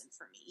medicine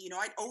for me. You know,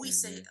 I'd always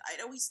say,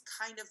 I'd always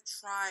kind of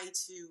try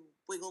to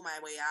wiggle my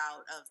way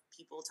out of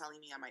people telling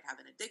me I might have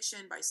an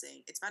addiction by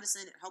saying it's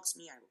medicine, it helps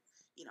me,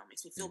 you know,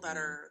 makes me feel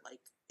better.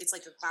 Like, it's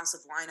like a glass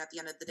of wine at the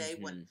end of the day,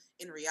 when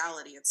in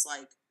reality it's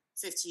like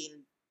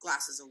 15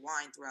 glasses of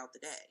wine throughout the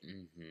day.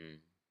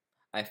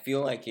 I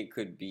feel like it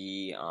could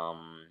be,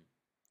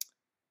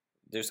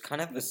 there's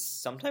kind of a,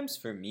 sometimes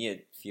for me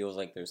it feels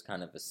like there's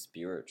kind of a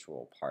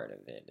spiritual part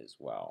of it as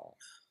well.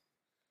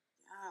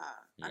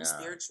 I'm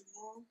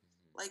spiritual.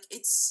 Like,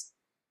 it's,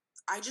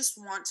 I just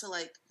want to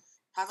like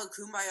have a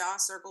kumbaya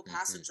circle,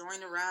 pass a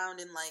joint around,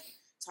 and like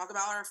talk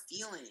about our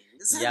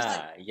feelings.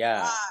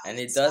 And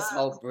it does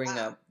help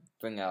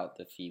bring out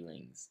the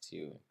feelings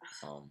too.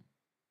 So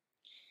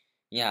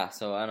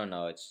I don't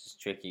know, it's just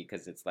tricky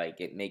because it's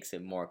like it makes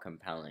it more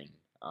compelling.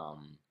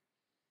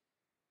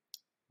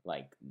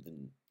 Like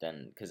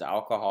then because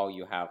alcohol,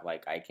 you have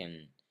like I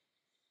can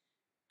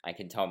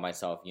tell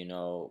myself, you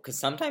know, because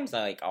sometimes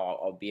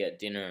I'll be at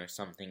dinner or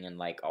something, and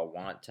like I'll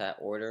want to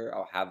order,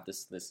 I'll have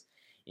this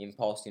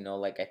impulse, you know,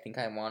 like I think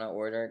I want to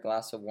order a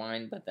glass of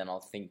wine, but then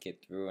I'll think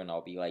it through and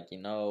I'll be like, you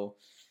know,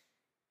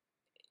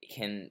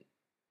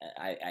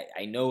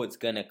 I know it's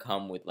gonna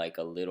come with like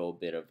a little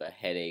bit of a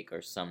headache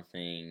or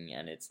something,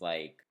 and it's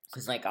like,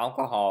 because like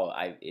alcohol,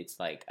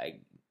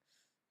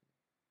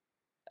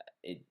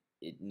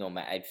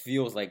 it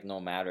feels like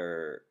no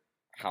matter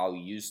how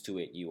used to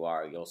it you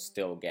are, you'll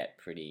still get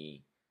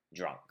pretty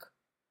drunk.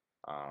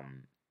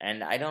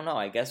 And I don't know,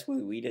 I guess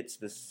with weed it's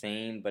the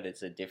same, but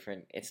it's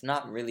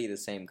not really the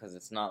same because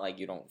it's not like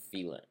you don't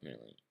feel it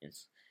really.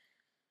 It's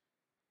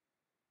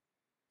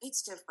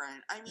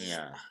different. I mean,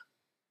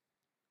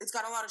 it's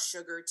got a lot of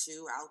sugar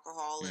too,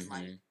 alcohol, and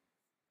like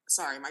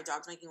Sorry, my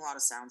dog's making a lot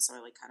of sounds, so I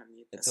like kind of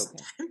mute It's this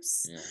okay.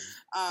 sometimes. Yeah.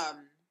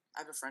 I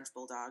have a French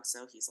bulldog,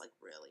 so he's like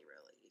really,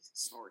 really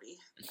snorty,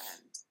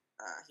 and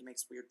he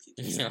makes weird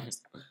puking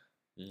sounds.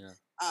 Yeah.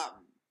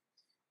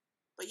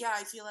 But yeah,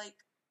 I feel like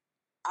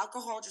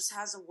alcohol just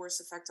has a worse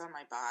effect on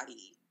my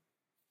body.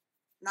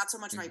 Not so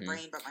much my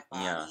brain, but my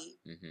body.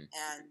 Yeah. Mm-hmm.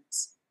 And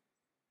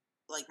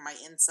like my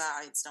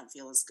insides don't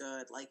feel as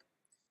good. Like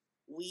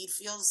weed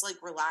feels like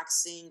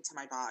relaxing to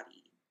my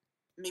body.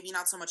 Maybe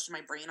not so much to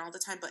my brain all the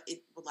time, but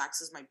it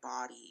relaxes my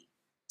body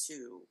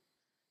too.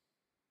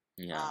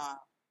 Yeah.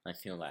 I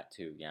feel that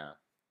too, yeah.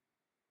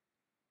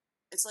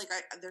 It's like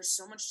there's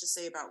so much to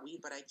say about weed,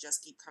 but I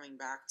just keep coming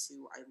back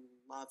to I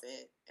love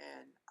it,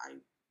 and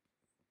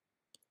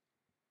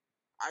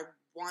I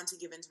want to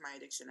give into my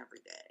addiction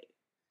every day.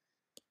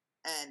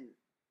 And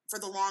for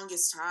the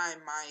longest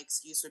time, my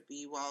excuse would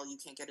be, well, you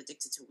can't get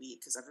addicted to weed,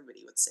 because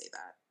everybody would say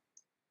that.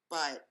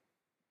 But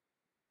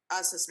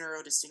us as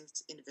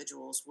neurodistinct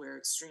individuals, we're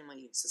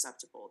extremely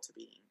susceptible to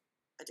being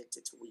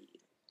addicted to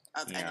weed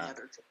of any other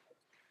drug.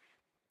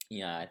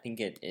 Yeah, I think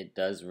it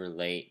does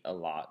relate a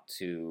lot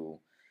to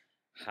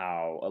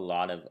how a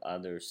lot of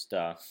other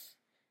stuff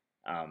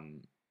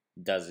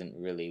doesn't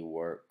really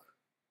work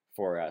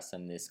for us,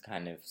 and this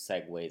kind of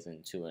segues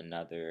into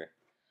another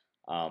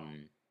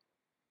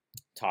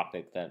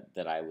topic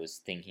that I was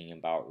thinking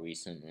about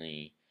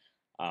recently,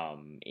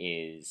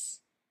 is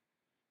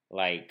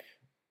like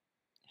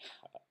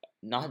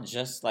not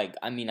just like,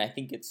 I mean, I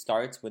think it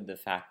starts with the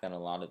fact that a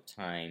lot of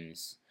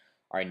times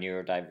our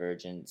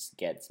neurodivergence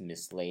gets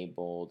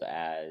mislabeled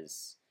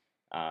as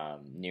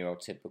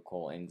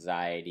neurotypical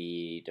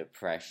anxiety,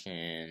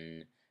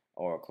 depression,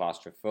 or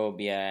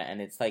claustrophobia,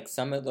 and it's like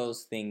some of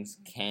those things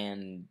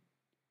can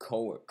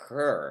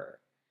co-occur,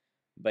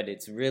 but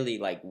it's really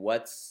like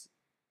what's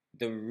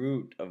the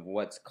root of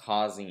what's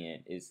causing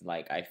it is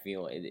like, I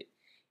feel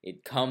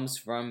it comes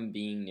from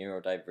being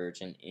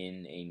neurodivergent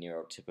in a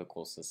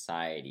neurotypical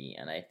society,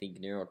 and I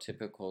think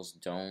neurotypicals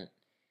don't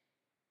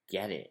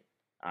get it.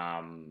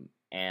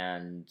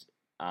 And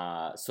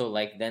so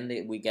like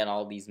then we get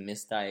all these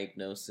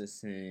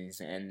misdiagnoses,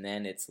 and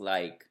then it's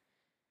like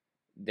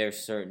there's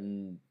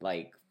certain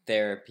like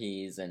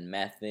therapies and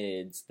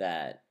methods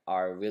that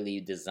are really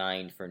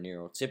designed for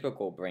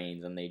neurotypical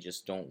brains, and they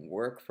just don't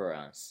work for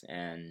us.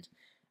 And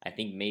I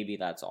think maybe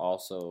that's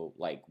also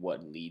like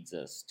what leads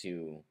us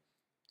to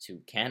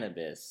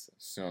cannabis.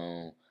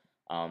 So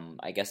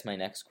I guess my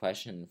next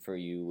question for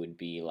you would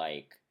be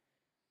like,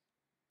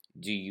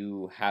 do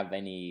you have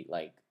any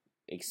like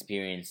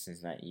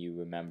experiences that you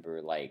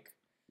remember like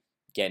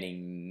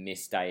getting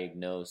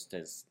misdiagnosed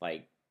as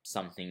like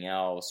something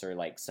else, or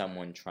like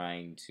someone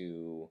trying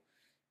to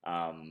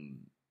um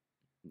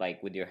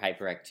like with your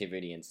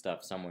hyperactivity and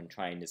stuff, someone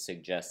trying to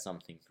suggest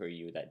something for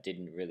you that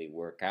didn't really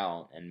work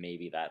out, and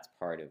maybe that's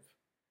part of,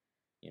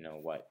 you know,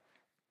 what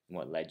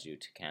led you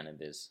to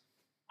cannabis?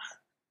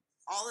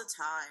 All the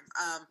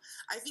time.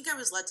 I think I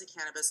was led to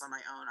cannabis on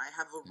my own. I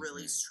have a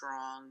really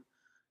strong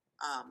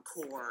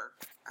core,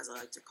 as I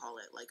like to call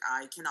it. Like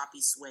I cannot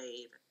be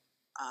swayed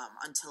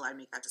until I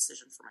make that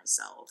decision for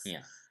myself.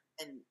 Yeah.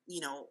 And, you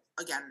know,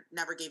 again,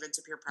 never gave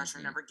into peer pressure,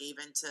 never gave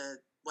into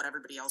what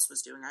everybody else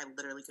was doing. I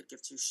literally could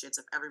give two shits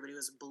if everybody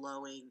was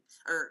blowing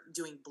or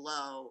doing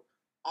blow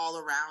all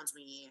around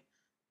me.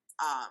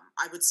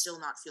 I would still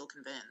not feel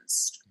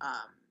convinced.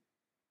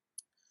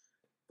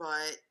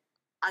 But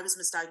I was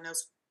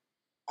misdiagnosed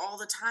all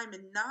the time,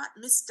 and not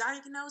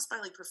misdiagnosed by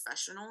like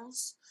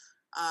professionals,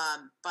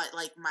 but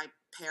like my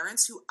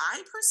parents, who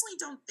I personally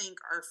don't think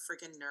are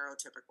freaking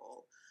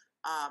neurotypical.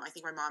 I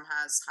think my mom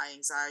has high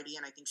anxiety,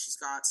 and I think she's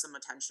got some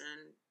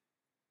attention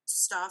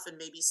stuff and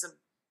maybe some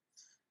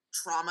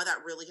trauma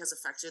that really has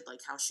affected like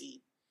how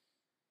she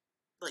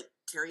like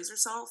carries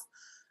herself.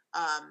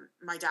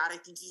 My dad, I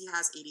think he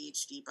has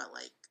ADHD, but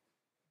like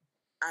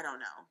I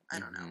don't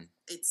know.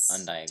 It's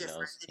undiagnosed,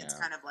 different, and it's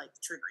kind of like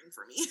triggering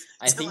for me.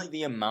 I think like,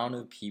 the amount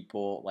of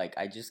people, like,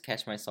 I just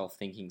catch myself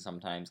thinking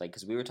sometimes, like,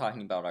 because we were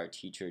talking about our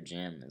teacher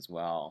Jim as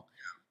well,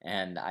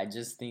 and I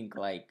just think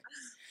like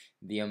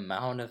the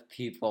amount of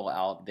people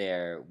out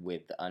there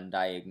with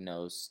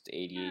undiagnosed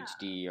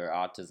ADHD or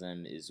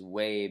autism is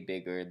way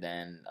bigger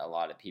than a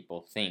lot of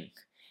people think,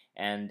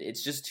 and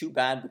it's just too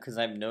bad because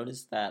I've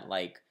noticed that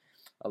like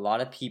a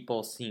lot of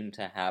people seem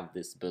to have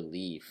this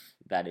belief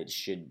that it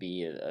should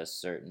be a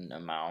certain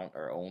amount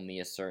or only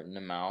a certain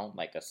amount,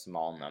 like a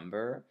small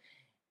number.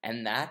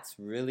 And that's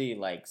really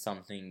like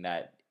something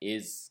that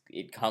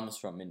it comes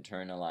from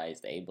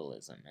internalized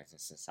ableism as a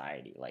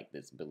society, like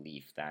this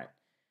belief that,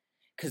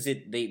 because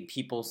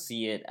people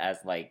see it as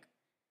like,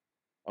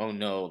 oh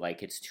no,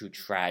 like it's too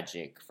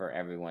tragic for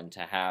everyone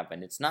to have,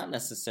 and it's not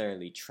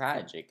necessarily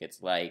tragic.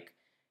 It's like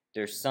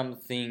there's some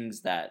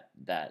things that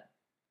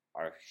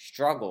are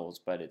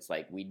struggles, but it's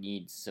like we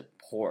need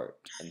support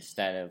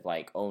instead of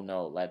like, oh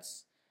no,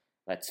 let's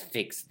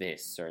fix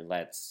this or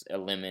let's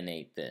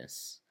eliminate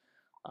this.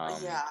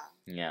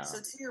 Yeah. So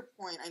to your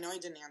point, I know I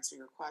didn't answer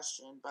your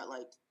question, but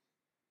like,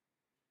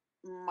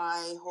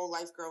 my whole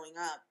life growing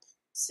up,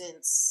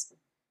 since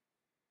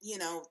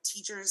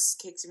teachers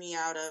kicked me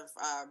out of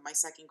my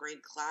second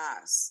grade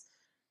class,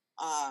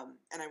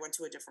 and I went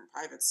to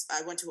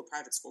I went to a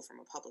private school from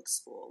a public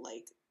school.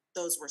 Like,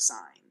 those were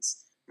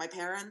signs. My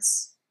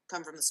parents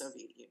come from the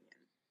Soviet Union.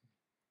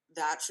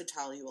 That should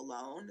tell you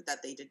alone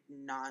that they did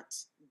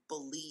not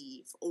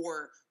believe,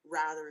 or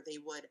rather, they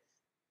would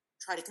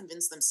try to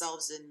convince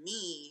themselves and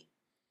me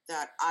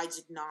that I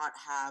did not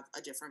have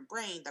a different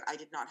brain, that I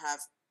did not have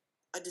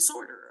a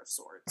disorder of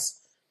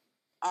sorts.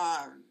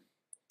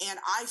 And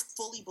I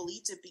fully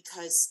believed it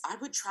because I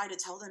would try to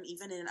tell them,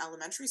 even in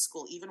elementary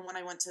school, even when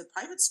I went to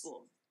private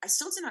school, I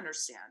still didn't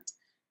understand.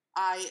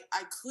 I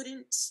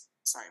couldn't,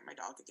 sorry, my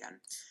dog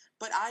again,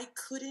 but I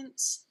couldn't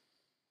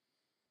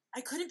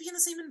be in the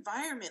same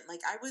environment.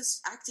 Like, I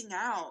was acting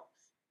out,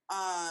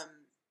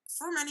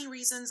 for many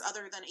reasons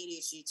other than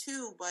ADHD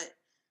too, but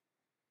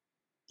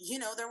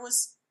there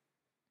was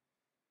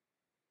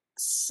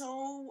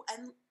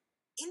an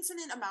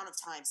infinite amount of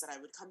times that I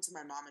would come to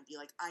my mom and be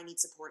like, I need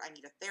support, I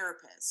need a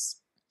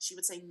therapist. She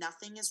would say,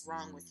 nothing is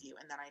wrong with you.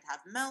 And then I'd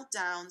have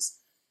meltdowns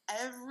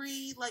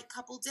every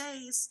couple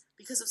days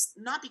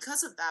not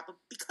because of that, but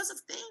because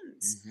of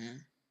things.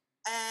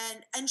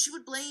 And she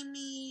would blame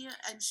me,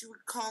 and she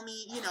would call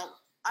me,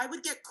 I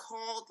would get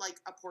called like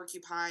a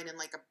porcupine, and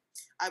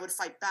I would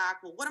fight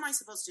back. Well, what am I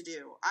supposed to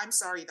do? I'm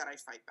sorry that I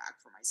fight back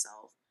for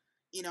myself.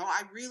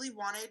 I really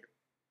wanted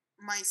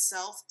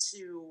myself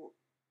to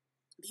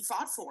be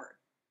fought for,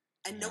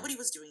 and nobody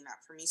was doing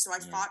that for me. So I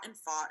fought and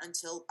fought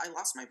until I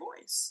lost my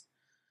voice.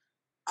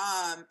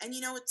 And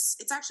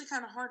it's actually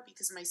kind of hard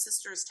because my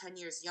sister is 10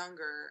 years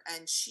younger,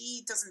 and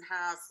she doesn't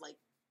have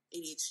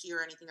ADHD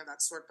or anything of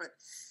that sort, but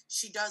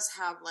she does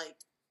have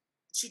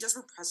she does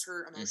repress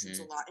her emotions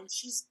a lot, and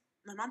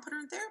my mom put her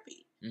in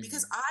therapy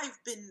because I've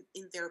been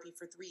in therapy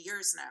for 3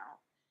 years now,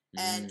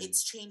 and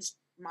it's changed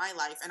my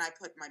life, and I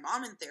put my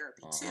mom in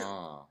therapy too.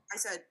 I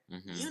said,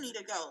 you need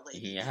to go,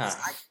 lady, because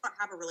I can't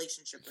have a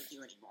relationship with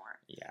you anymore.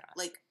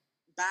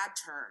 Bad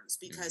terms,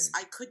 because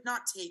I could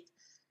not take,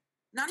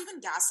 not even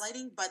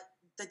gaslighting, but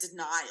the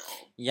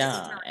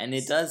denial. And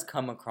it does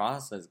come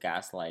across as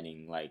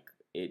gaslighting.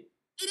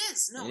 It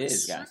is. No, it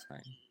is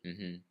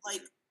gaslighting.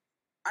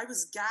 I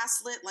was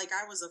gaslit like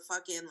I was a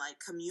fucking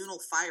communal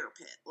fire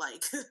pit.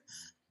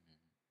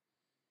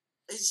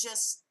 It's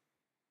just,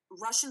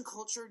 Russian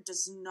culture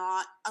does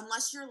not,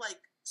 unless you're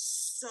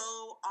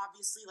so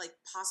obviously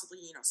possibly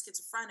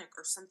schizophrenic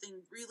or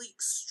something really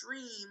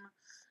extreme,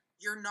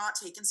 you're not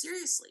taken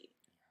seriously.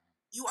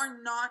 You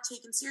are not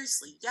taken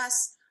seriously.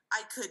 Yes,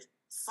 I could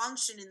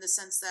function in the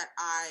sense that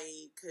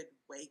I could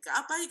wake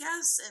up, I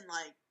guess, and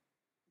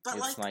but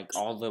it's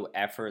all the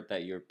effort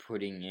that you're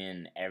putting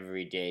in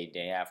every day,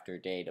 day after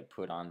day, to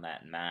put on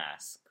that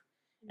mask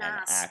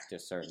and act a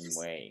certain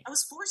way. I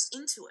was forced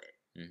into it.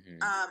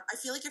 I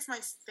feel like if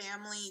my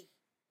family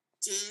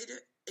did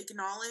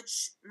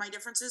acknowledge my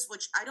differences,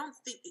 which I don't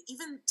think,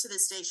 even to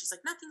this day, she's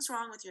like, nothing's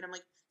wrong with you. And I'm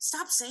like,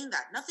 stop saying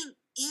that. Nothing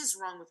is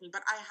wrong with me,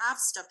 but I have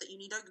stuff that you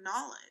need to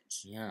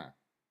acknowledge. Yeah,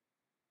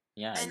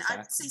 and exactly. I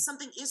would say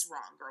something is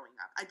wrong growing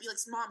up. I'd be like,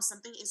 Mom,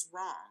 something is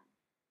wrong.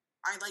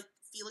 I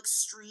feel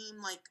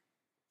extreme,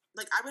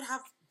 I would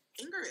have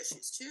anger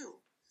issues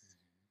too.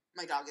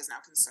 My dog is now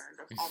concerned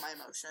of all my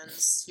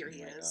emotions. Here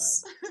he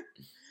is.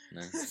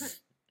 Nice.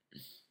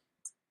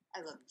 I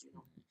love you,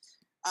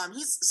 Juno.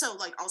 He's so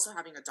also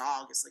having a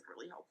dog is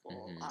really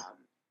helpful.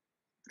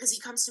 Because he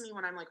comes to me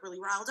when I'm really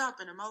riled up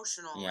and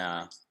emotional.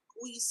 Yeah. And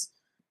always,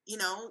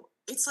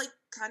 it's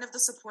kind of the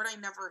support I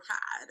never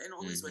had and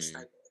always wished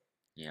I did.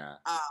 Yeah.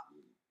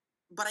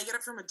 But I get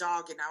it from a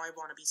dog, and now I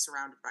want to be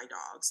surrounded by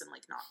dogs and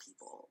not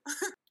people.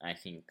 I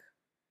think,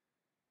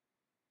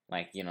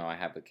 I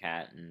have a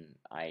cat, and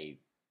I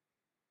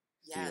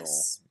feel,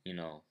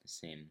 the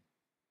same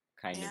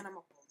kind of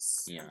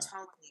animals. Yeah. I'm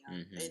telling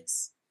you,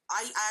 it's.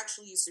 I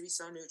actually used to be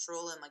so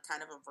neutral and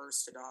kind of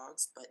averse to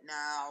dogs, but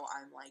now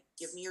I'm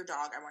give me your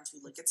dog. I want to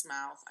lick its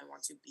mouth. I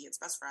want to be its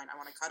best friend. I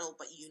want to cuddle,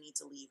 but you need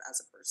to leave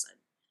as a person.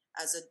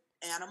 As an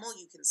animal,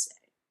 you can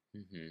stay.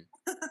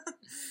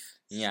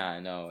 Yeah,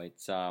 no,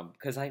 it's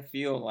because I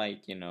feel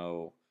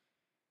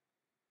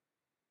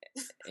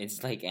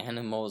it's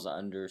animals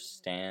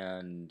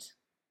understand,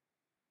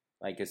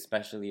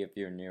 especially if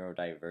you're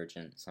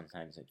neurodivergent,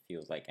 sometimes it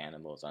feels like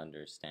animals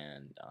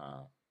understand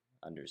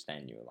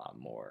you a lot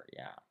more.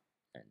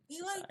 Than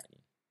society.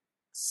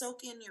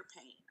 Soak in your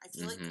pain. I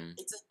feel like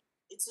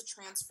it's a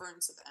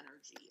transference of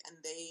energy,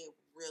 and they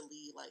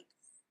really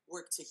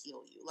work to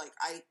heal you.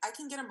 I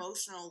can get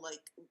emotional,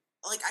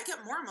 I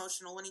get more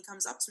emotional when he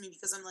comes up to me,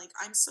 because I'm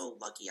I'm so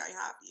lucky I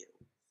have you,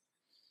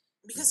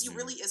 because he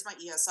really is my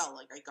ESL.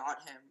 I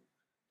got him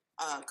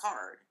a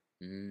card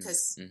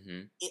because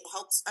it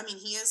helps. I mean,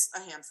 he is a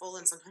handful,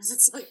 and sometimes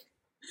it's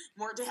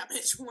more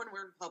damage when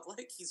we're in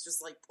public. He's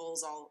just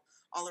pulls all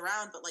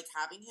around, but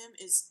having him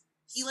is,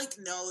 he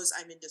knows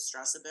I'm in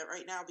distress a bit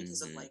right now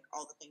because of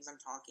all the things I'm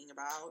talking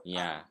about.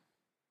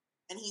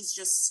 And he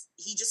just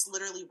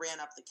literally ran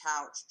up the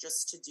couch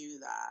just to do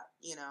that,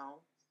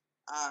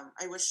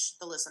 I wish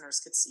the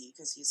listeners could see,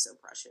 because he's so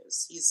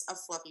precious. He's a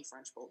fluffy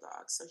French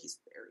bulldog, so he's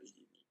very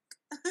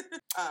unique.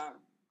 um,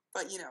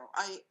 but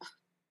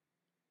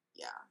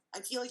yeah, I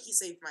feel like he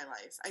saved my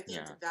life. I think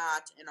Yeah.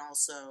 that, and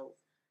also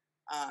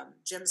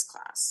Jim's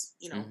class,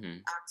 Mm-hmm.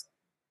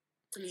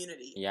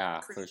 community,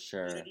 Yeah, for create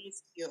sure.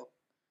 communities, heal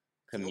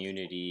people.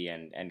 Community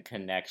and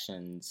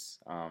connections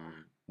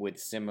with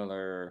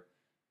similar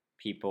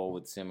people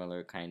with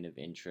similar kind of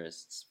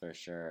interests for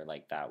sure.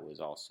 Like that was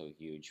also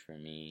huge for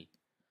me.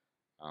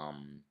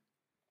 Um,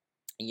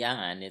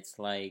 yeah, and it's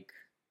like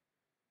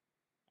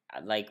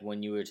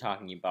when you were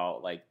talking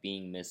about like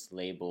being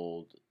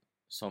mislabeled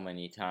so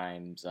many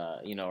times,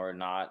 or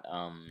not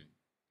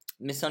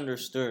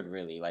misunderstood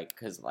really, like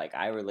because like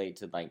I relate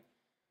to like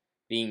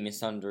being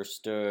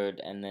misunderstood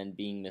and then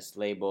being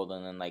mislabeled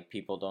and then like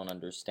people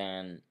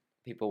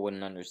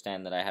wouldn't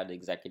understand that I had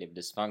executive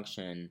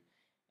dysfunction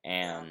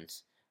Yeah. and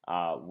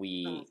Oh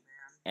we man.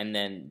 and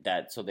then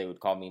that so they would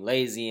call me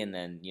lazy and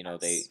then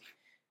they Yes.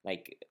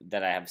 like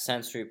that I have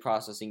sensory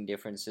processing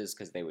differences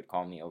because they would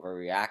call me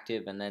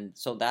overreactive and then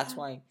so that's Yeah.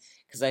 why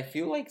because I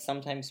feel like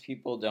sometimes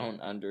people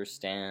don't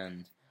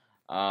understand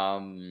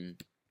um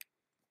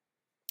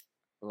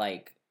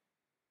like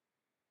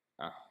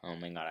oh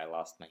my god I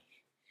lost my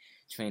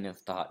train of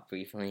thought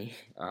briefly.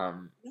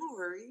 No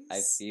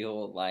I worries.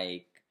 feel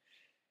like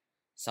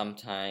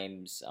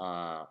sometimes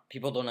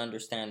people don't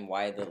understand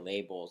why the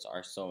labels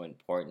are so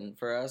important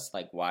for us,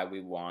 like why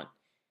we want,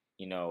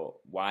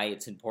 why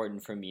it's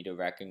important for me to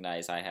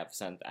recognize I have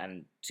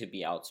and to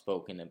be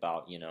outspoken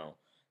about,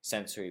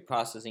 sensory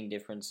processing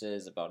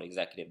differences, about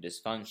executive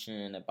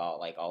dysfunction, about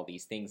like all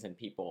these things, and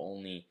people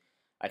only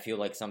I feel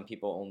like some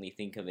people only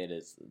think of it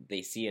as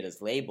they see it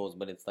as labels,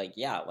 but it's like,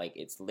 yeah, like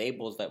it's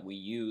labels that we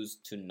use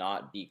to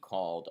not be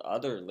called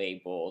other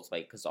labels,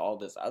 like, because all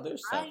this other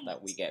stuff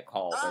that we Right. get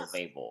called are Ugh.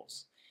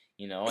 labels,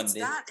 and It's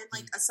this, that and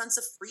like a sense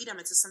of freedom.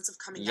 It's a sense of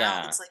coming out.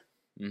 yeah, It's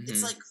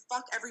mm-hmm, like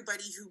fuck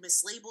everybody who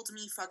mislabeled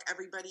me, fuck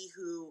everybody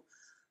who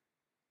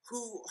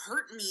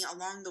hurt me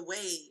along the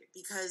way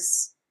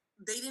because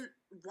they didn't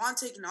want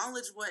to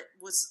acknowledge what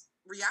was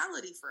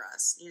reality for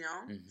us,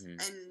 mm-hmm,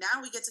 And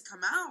now we get to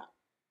come out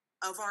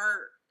of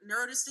our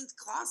neurodistinct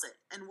closet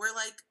and we're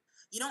like,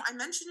 I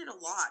mention it a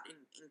lot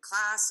in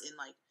class, in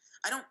like,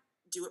 I don't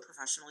do it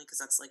professionally because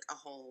that's like a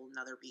whole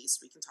nother beast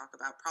we can talk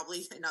about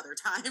probably another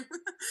time.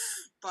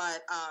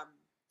 But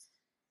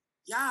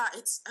yeah,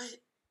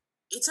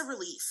 it's a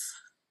relief.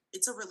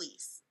 It's a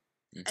relief.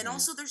 And mm-hmm,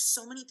 also there's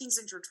so many things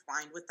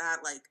intertwined with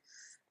that. Like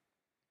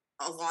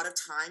a lot of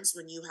times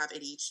when you have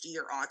ADHD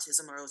or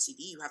autism or OCD,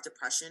 you have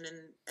depression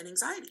and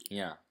anxiety.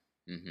 yeah,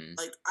 mm-hmm,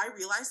 Like I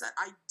realized that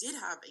I did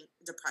have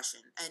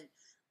depression, and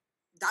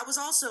that was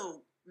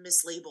also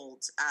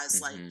mislabeled as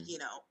like, mm-hmm,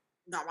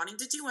 not wanting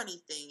to do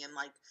anything and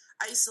like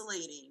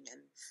isolating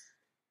and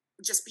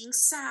just being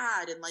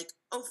sad and like,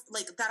 oh,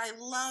 like that I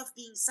love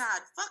being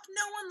sad. Fuck,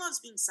 no one loves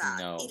being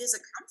sad. It no, is a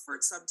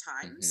comfort mm-hmm,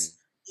 sometimes,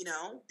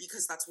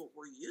 because that's what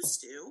we're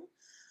used to.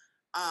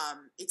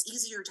 It's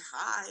easier to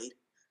hide.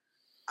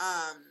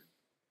 Um,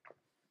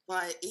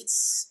 but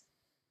it's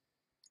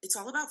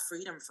all about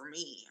freedom for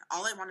me.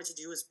 All I wanted to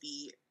do was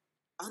be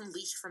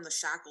unleashed from the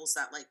shackles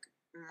that like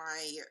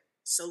my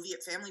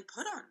Soviet family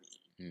put on me.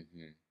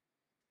 mm-hmm,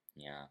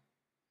 yeah.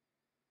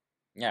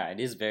 Yeah, it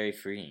is very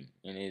freeing.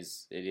 It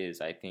is.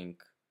 I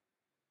think,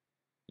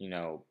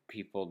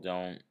 people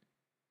don't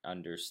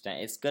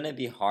understand. It's gonna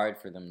be hard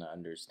for them to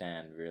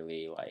understand,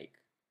 really, like,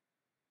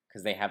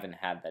 because they haven't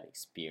had that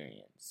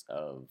experience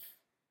of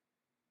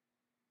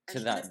And to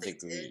even if that they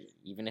did, degree.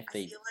 Even if I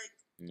they, feel like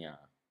yeah,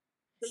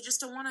 they just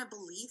don't want to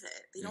believe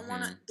it. They don't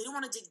want to. mm-hmm, They don't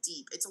want to dig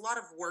deep. It's a lot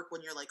of work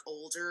when you're like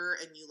older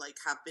and you like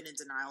have been in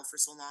denial for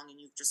so long and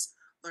you've just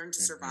learned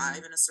to mm-hmm,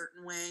 survive in a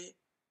certain way.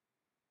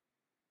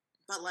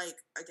 But like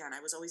again,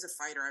 I was always a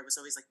fighter. I was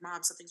always like,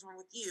 "Mom, something's wrong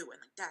with you," and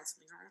like, "Dad,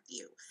 something's wrong with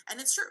you," and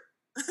it's true.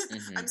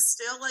 mm-hmm, I'm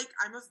still like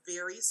I'm a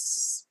very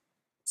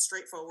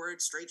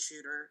straightforward, straight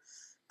shooter,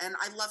 and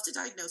I love to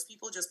diagnose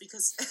people just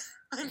because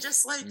I'm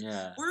just like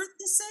yeah, we're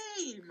the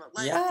same.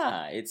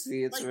 yeah. It's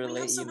We have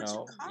really, so much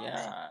in common.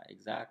 yeah,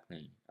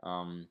 exactly.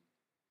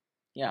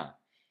 Yeah,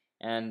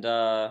 and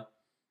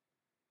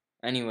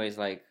anyways,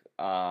 like,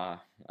 I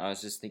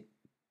was just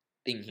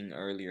thinking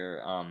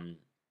earlier,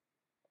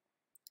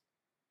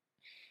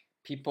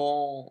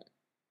 people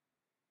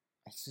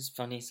it's just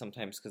funny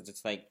sometimes because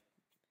it's like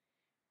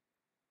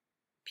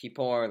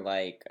people are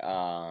like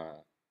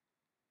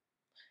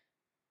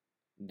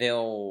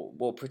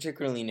well,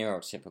 particularly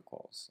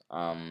neurotypicals,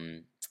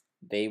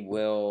 they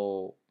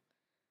will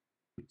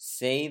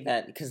say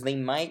that because they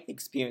might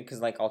experience,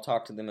 because like I'll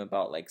talk to them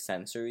about like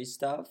sensory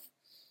stuff,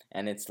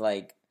 and it's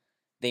like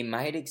they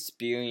might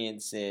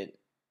experience it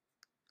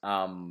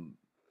um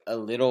a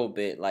little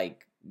bit,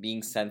 like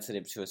being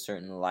sensitive to a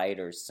certain light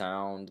or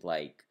sound.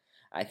 Like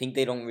I think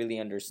they don't really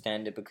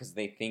understand it because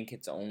they think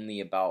it's only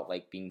about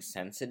like being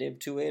sensitive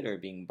to it or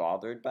being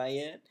bothered by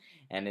it,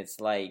 and it's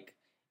like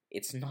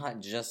it's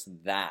not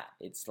just that.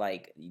 It's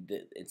like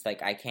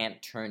I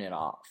can't turn it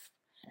off.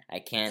 I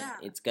can't Yeah,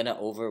 It's gonna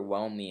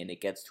overwhelm me, and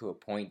it gets to a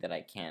point that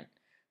I can't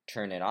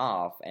turn it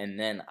off, and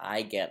then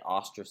I get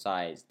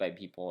ostracized by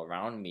people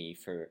around me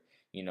for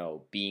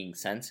being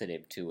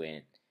sensitive to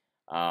it.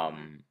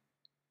 Mm-hmm.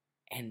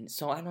 And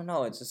so I don't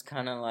know, it's just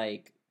kind of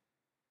like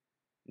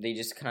they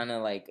just kind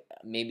of like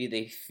maybe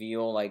they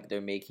feel like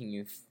they're making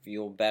you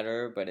feel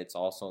better, but it's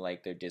also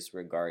like they're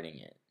disregarding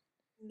it.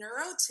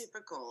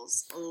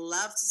 Neurotypicals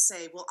love to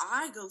say, well,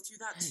 I go through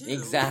that too. I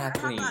have that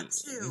Exactly.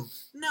 too.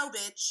 No,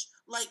 bitch.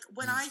 Like,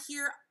 when I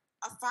hear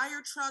a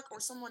fire truck or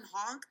someone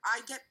honk,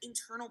 I get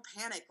internal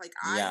panic. Like,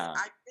 Yeah.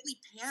 I really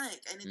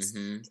panic, and it's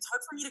Mm-hmm. it's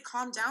hard for me to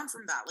calm down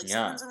from that. Like,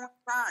 Yeah. sometimes I want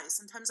to cry.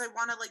 Sometimes I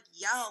want to, like,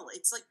 yell.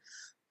 It's like,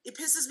 it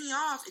pisses me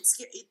off.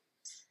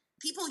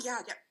 People,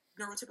 get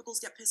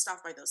neurotypicals get pissed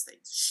off by those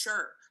things.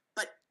 Sure.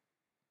 But,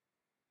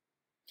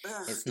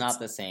 ugh, It's not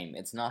the same.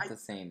 It's not I, the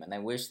same. And I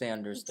wish they we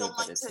understood, don't but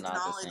like to it's not the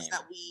acknowledge same.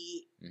 that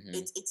Mm-hmm.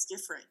 it's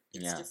different.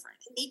 It's Yeah. different.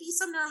 And maybe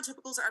some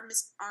neurotypicals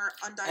are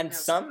undiagnosed. And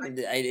some,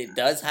 it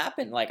does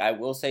happen. Like, I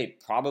will say,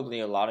 probably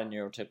a lot of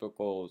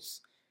neurotypicals,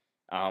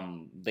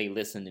 they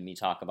listen to me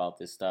talk about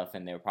this stuff,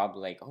 and they're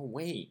probably like, oh,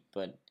 wait,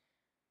 but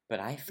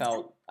I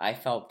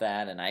felt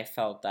that, and I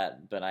felt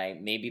that, but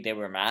maybe they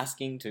were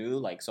masking too.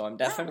 Like, so I'm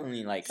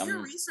definitely like, do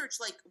your research.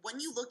 Like, when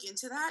you look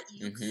into that,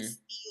 you Mm-hmm. could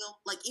feel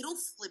like it'll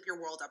flip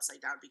your world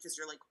upside down, because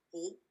you're like,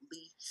 holy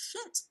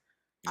shit.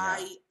 Yeah.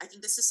 I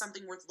think this is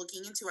something worth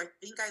looking into. I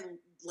think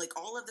like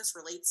all of this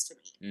relates to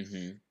me.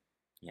 Mm-hmm.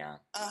 Yeah.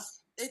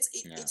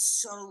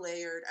 It's so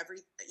layered.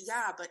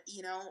 But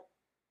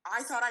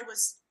I thought I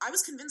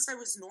was convinced I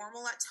was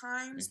normal at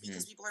times, Mm-hmm.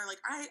 because people are like,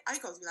 I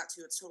go through that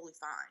too. It's totally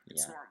fine.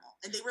 It's normal.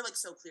 And they were like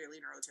so clearly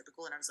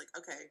neurotypical, and I was like,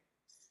 okay,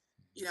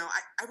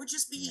 I would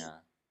just be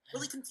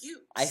really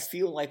confused. I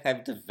feel like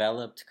I've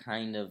developed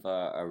kind of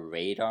a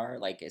radar,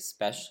 like,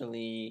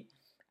 especially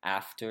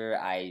after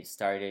I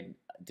started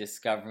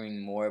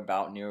discovering more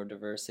about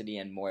neurodiversity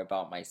and more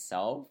about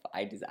myself.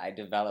 I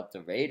developed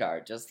a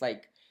radar, just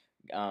like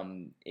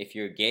if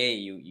you're gay,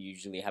 you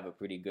usually have a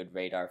pretty good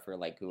radar for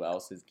like who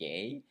else is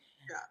gay.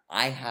 Yeah.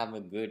 I have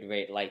a good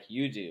rate, like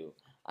you do.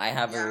 I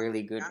have a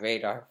really good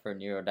radar for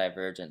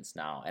neurodivergence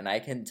now, and I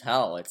can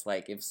tell. It's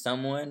like if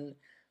someone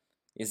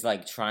is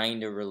like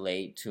trying to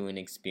relate to an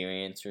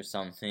experience or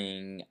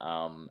something,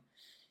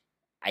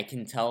 I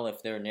can tell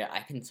if they're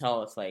I can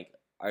tell it's like,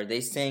 are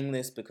they saying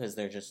this because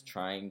they're just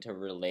trying to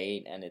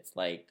relate, and it's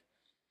like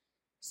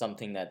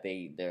something that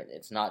they're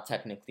it's not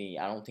technically,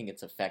 I don't think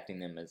it's affecting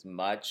them as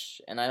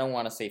much, and I don't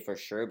want to say for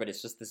sure, but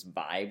it's just this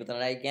vibe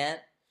that I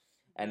get.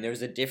 And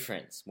there's a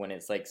difference when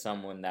it's like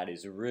someone that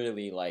is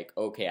really like,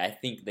 okay, I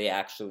think they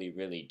actually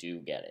really do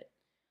get it.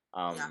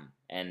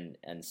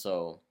 And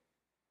so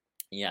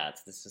yeah,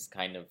 it's this is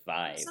kind of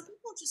vibe. Some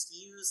people just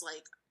use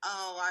like,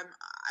 oh,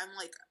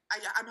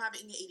 I'm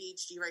having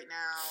ADHD right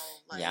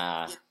now.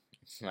 Like,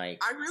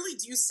 like, I really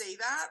do say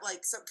that,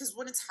 like, so, because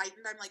when it's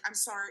heightened, I'm like, I'm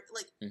sorry.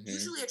 Like,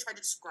 usually I try to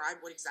describe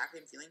what exactly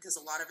I'm feeling, because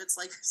a lot of it's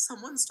like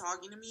someone's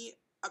talking to me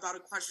about a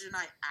question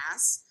I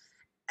ask,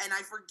 and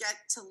I forget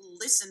to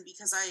listen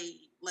because I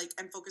like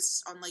am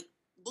focused on like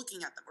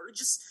looking at them, or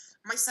just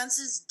my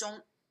senses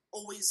don't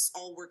always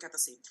all work at the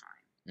same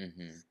time.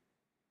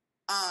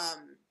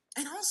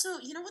 And also,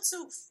 what's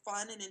so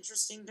fun and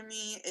interesting to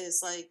me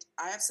is like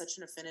I have such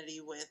an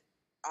affinity with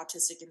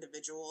autistic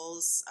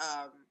individuals,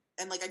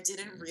 and like I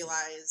didn't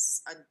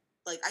realize,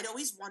 like I'd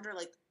always wonder,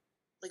 like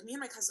me and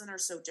my cousin are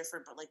so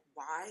different, but like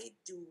why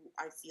do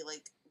I feel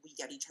like we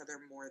get each other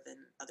more than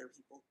other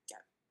people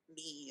get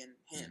me and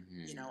him?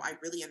 I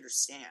really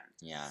understand.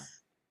 Yeah.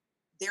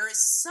 There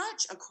is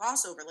such a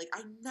crossover. Like,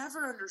 I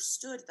never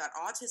understood that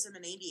autism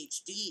and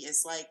ADHD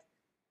is like,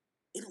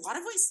 in a lot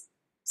of ways,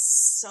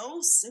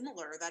 so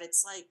similar that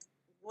it's like,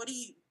 what do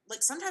you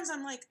like? Sometimes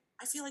I'm like,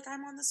 I feel like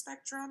I'm on the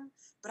spectrum,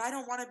 but I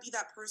don't want to be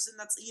that person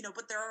that's,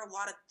 but there are a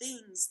lot of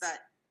things that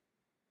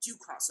do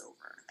cross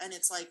over, and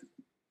it's like,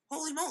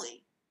 holy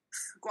moly,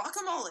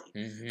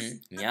 guacamole.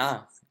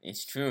 Yeah,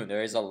 it's true.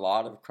 There is a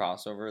lot of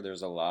crossover.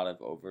 There's a lot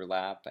of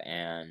overlap,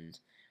 and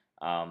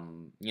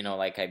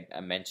like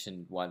I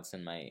mentioned once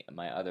in my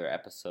other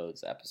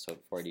episodes, episode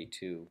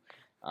 42,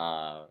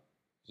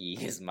 he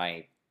is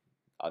my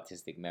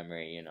autistic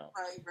memory,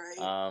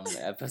 Right.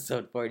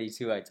 Episode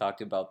 42, I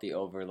talked about the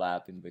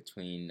overlap in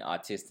between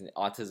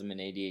autism and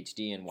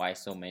ADHD, and why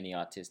so many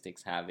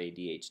autistics have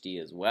ADHD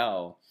as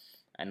well.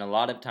 And a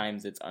lot of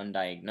times it's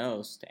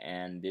undiagnosed,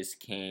 and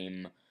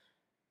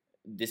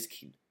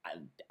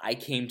I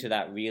came to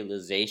that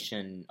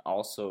realization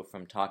also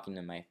from talking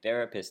to my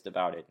therapist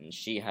about it, and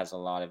she has a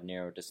lot of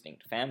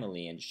neurodistinct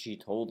family, and she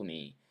told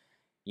me,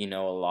 a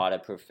lot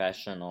of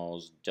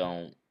professionals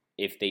don't,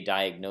 if they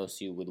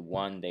diagnose you with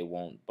one, they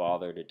won't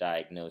bother to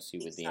diagnose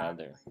you with the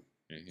other.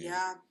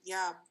 Yeah.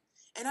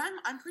 And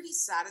I'm pretty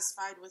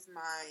satisfied with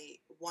my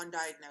one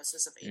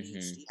diagnosis of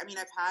ADHD. I mean,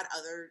 I've had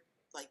other,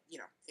 like,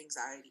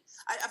 anxiety.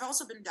 I've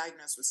also been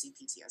diagnosed with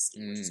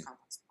CPTSD, which is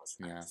complex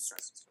post-traumatic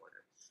stress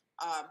disorder.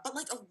 But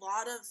like a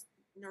lot of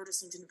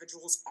neurodistinct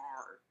individuals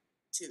are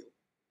too.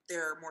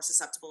 They're more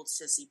susceptible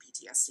to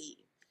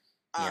CPTSD.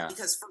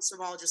 Because first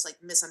of all, just like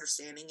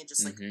misunderstanding and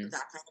just like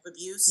that kind of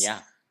abuse. Yeah.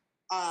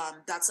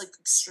 That's like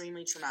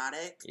extremely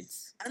traumatic.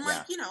 And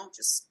like,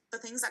 just the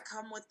things that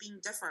come with being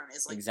different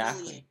is like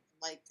exactly. really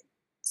like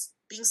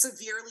being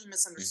severely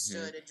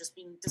misunderstood and just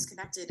being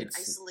disconnected and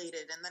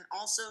isolated, and then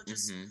also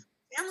just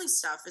family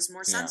stuff is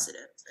more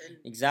sensitive. And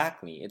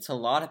exactly, it's a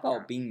lot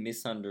about being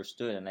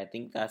misunderstood, and I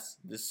think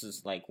this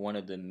is like one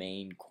of the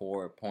main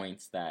core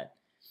points that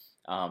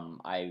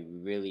I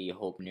really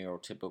hope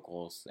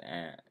neurotypicals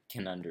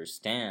can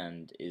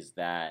understand, is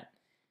that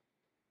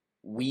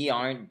we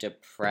aren't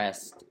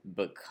depressed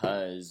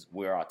because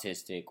we're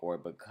autistic or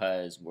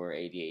because we're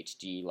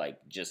ADHD, like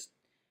just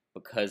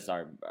because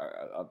of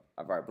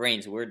our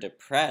brains. We're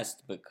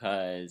depressed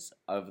because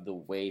of the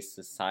way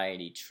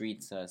society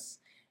treats us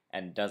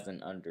and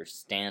doesn't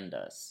understand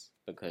us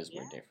because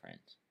we're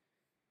different.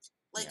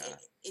 Like,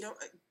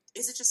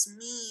 is it just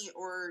me,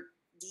 or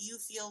do you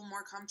feel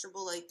more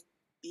comfortable, like,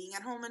 being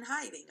at home and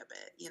hiding a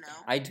bit, you know?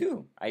 I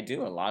do.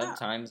 A lot of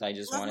times I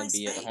just want to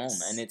be at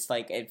home. And it's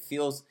like, it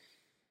feels...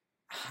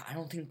 I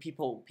don't think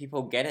people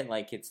get it.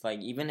 Like, it's like,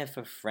 even if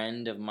a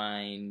friend of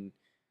mine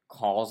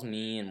calls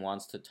me and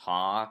wants to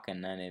talk,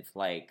 and then if,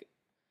 like,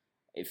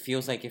 it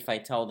feels like if I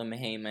tell them,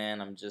 hey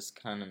man, I'm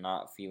just kind of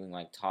not feeling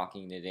like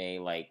talking today,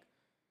 like,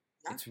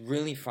 it's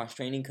really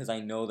frustrating because I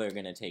know they're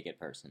gonna take it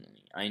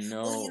personally. I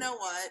know. Well, you know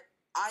what?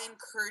 I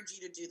encourage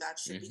you to do that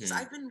shit because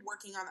I've been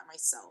working on that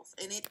myself,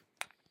 and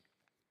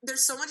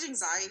there's so much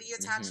anxiety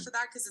attached to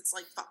that, because it's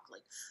like, fuck,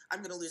 like,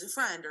 I'm gonna lose a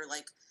friend, or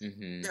like,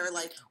 they're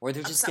like, or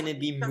they're just gonna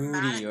be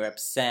moody or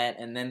upset,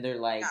 and then they're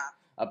like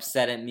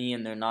upset at me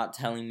and they're not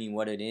telling me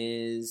what it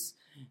is,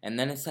 and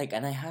then it's like,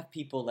 and I have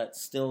people that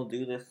still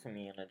do this to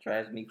me, and it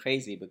drives me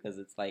crazy, because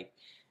it's like,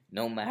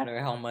 no matter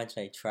how much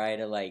I try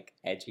to like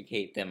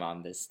educate them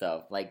on this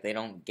stuff, like, they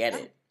don't get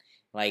it,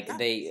 like it's,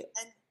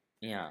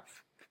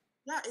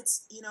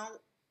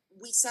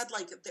 we said,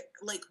 like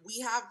we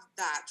have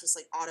that just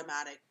like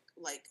automatic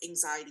like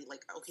anxiety,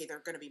 like, okay,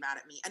 they're gonna be mad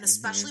at me, and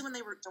especially when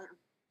they don't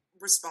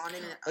respond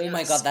in oh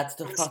my god, that's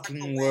the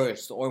fucking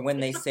worst. Or when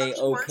they say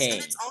okay,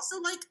 and it's also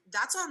like,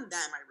 that's on them.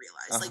 I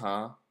realize,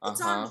 like,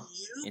 it's on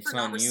you. It's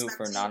on you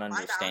for not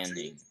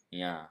understanding.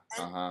 Yeah.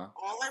 And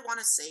all I want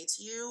to say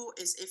to you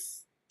is,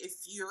 if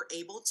you're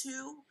able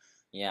to,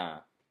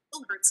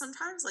 it'll hurt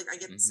sometimes. Like, I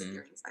get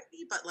severe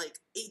anxiety, but like,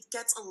 it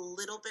gets a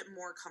little bit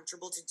more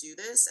comfortable to do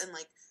this, and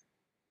like,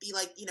 be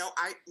like,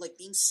 I like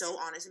being so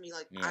honest and be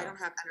like, I don't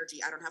have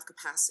energy, I don't have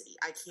capacity,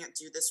 I can't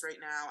do this right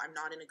now, I'm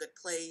not in a good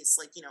place.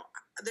 Like,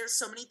 there's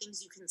so many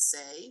things you can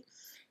say.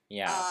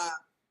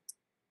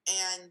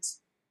 And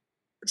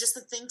just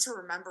the thing to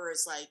remember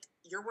is, like,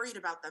 you're worried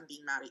about them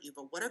being mad at you,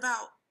 but what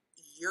about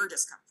your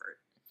discomfort?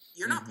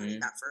 You're not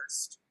putting that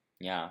first.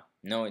 Yeah,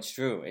 no, it's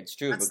true. It's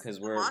true. That's because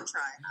we're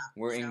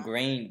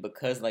ingrained,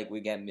 because like we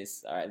get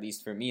at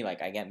least for me,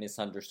 like, I get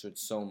misunderstood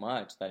so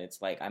much that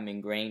it's like I'm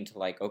ingrained to,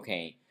 like,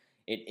 okay,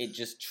 it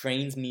just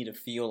trains me to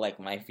feel like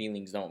my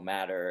feelings don't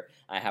matter.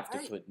 I have to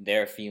put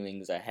their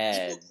feelings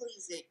ahead. People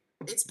pleasing.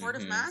 It's part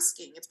of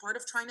masking. It's part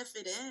of trying to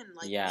fit in.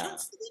 Like, we don't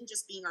fit in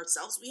just being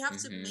ourselves. We have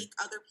to make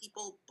other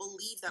people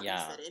believe that we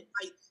fit in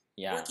by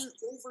working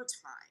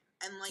overtime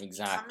and like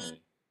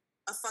becoming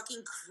a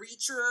fucking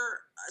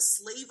creature, a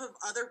slave of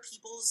other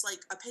people's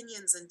like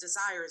opinions and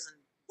desires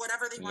and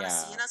whatever they want to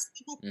see in us.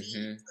 People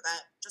being for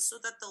that, just so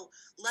that they'll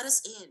let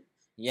us in.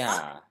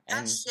 Yeah,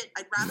 that shit.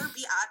 I'd rather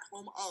be at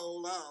home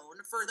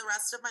alone for the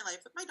rest of my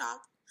life with my dog,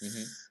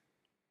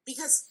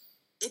 because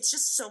it's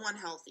just so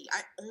unhealthy.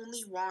 I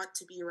only want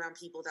to be around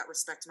people that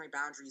respect my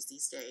boundaries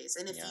these days.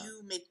 And if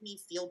you make me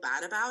feel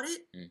bad about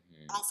it,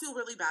 I'll feel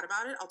really bad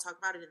about it. I'll talk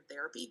about it in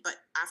therapy.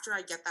 But after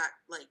I get that,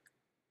 like,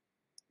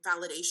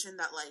 validation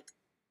that, like,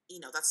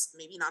 that's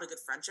maybe not a good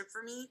friendship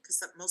for me, because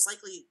that most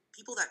likely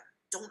people that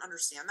don't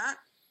understand that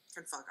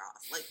can fuck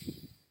off. Like,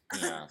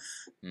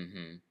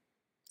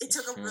 it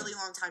took a really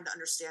long time to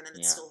understand, and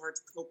it's still hard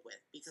to cope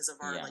with because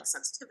of our like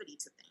sensitivity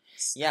to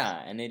things.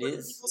 Yeah, and it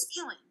is people's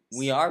feelings.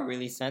 We are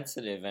really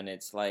sensitive, and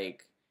it's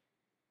like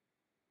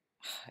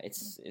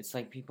it's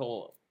like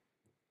people,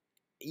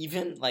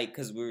 even like,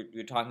 because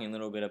we're talking a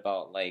little bit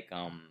about like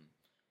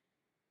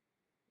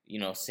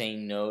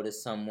saying no to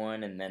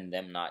someone and then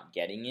them not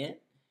getting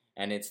it.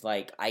 And it's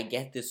like, I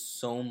get this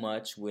so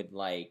much with,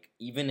 like,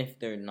 even if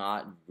they're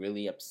not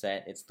really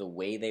upset, it's the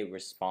way they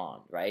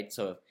respond, right?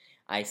 So if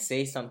I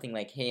say something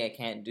like, hey, I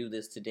can't do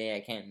this today, I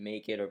can't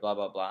make it, or blah,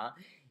 blah, blah,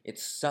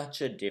 it's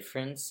such a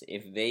difference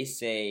if they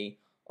say,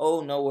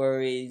 oh, no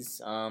worries,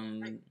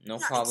 no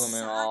problem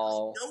at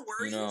all, no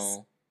worries.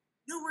 No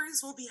worries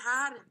will be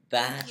had.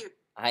 That,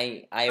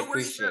 I no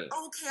appreciate.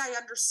 Okay, I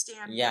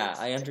understand. Yeah,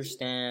 I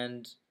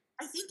understand.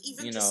 I think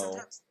even just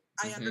sometimes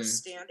I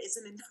understand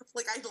isn't enough.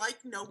 Like, I like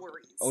no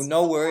worries. Oh,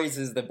 no worries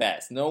is the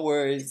best. No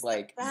worries,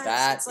 like,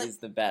 that is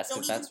the best.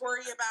 Don't even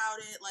worry about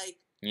it, like...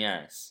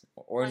 Yes.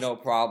 Or like, no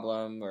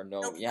problem, or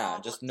no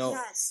problem. Just no...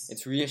 Yes.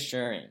 It's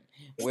reassuring.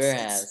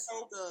 Whereas... It's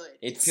so good.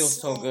 It feels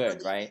so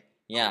good, right?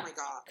 Yeah. Oh my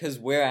god. Because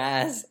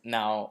whereas,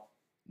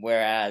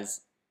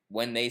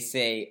 when they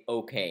say,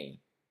 okay,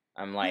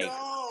 I'm like,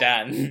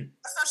 done.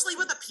 Especially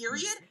with a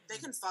period, they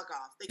can fuck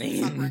off. They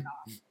can fuck right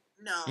off.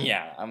 No.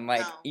 Yeah, I'm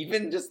like, No.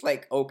 even just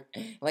like,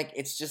 okay, like,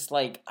 it's just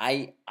like,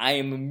 I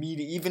am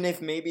immediate, even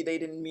if maybe they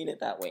didn't mean it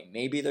that way.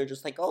 Maybe they're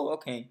just like, oh,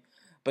 okay.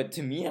 But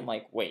to me, I'm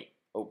like, wait,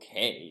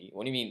 okay?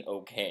 What do you mean,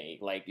 okay?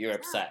 Like, you're Yeah.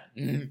 upset.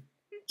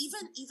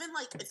 Even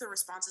like if the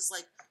response is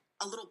like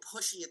a little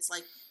pushy, it's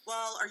like,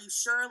 well, are you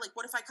sure? Like,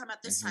 what if I come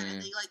at this time? And Mm-hmm.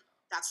 they like,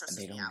 that They stresses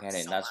me don't out get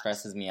it. so That much.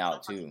 stresses me They out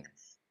don't fucking too. get it.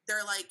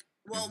 They're like,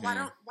 well,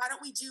 Mm-hmm. why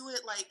don't we do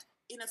it like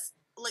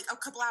like a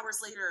couple hours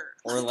later?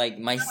 Or Like, like,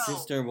 my no,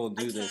 sister will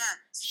I do this. can't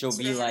She'll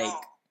be today at like,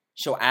 all.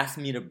 she'll ask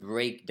me to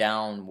break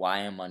down why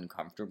I'm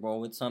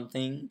uncomfortable with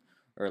something.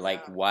 Or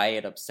like Yeah. why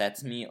it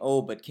upsets me.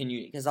 Oh, but can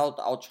you? Because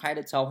I'll try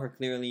to tell her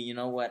clearly. You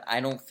know what? I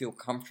don't feel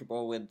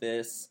comfortable with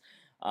this.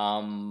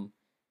 Um,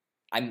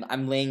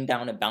 I'm laying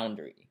down a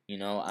boundary, you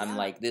know? I'm Yeah.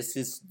 like, this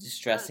is Good.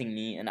 distressing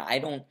me, and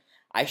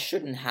I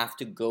shouldn't have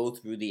to go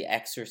through the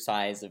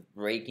exercise of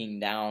breaking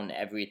down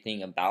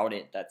everything about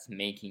it that's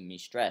making me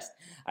stressed.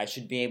 I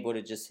should be able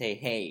to just say,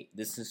 hey,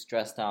 this is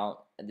stressed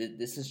out,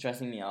 this is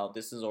stressing me out,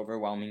 this is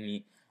overwhelming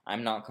me,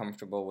 I'm not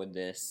comfortable with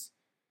this.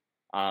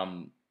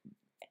 Um,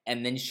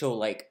 and then she'll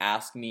like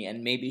ask me,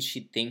 and maybe she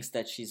thinks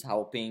that she's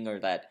helping or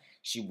that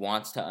she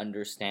wants to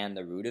understand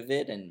the root of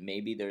it, and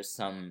maybe there's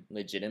some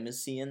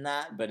legitimacy in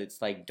that, but it's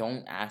like,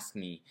 don't ask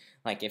me,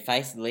 like, if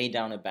I lay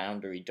down a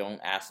boundary, don't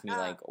ask me Yeah.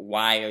 like,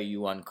 why are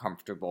you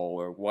uncomfortable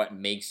or what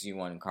makes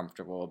you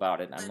uncomfortable about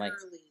it. I'm like,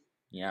 Literally.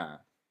 yeah.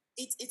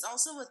 It's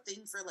also a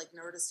thing for like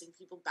neurodistinct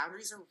people.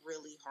 Boundaries are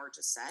really hard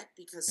to set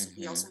because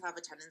we Mm-hmm. also have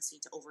a tendency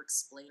to over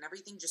explain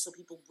everything just so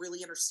people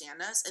really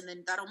understand us, and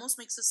then that almost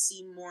makes us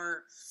seem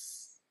more,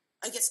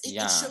 I guess it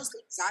Yeah. shows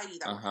the anxiety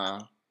that we're Uh-huh.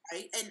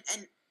 having, right?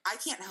 And I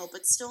can't help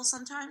it still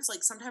sometimes.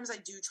 Like sometimes I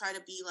do try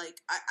to be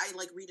like I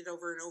like read it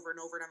over and over and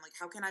over, and I'm like,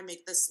 how can I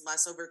make this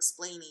less over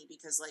explainy?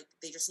 Because like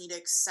they just need to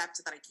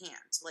accept that I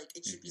can't. Like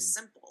it should be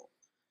Mm-hmm. simple.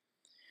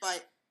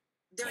 But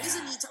there is a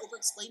Yeah, need to over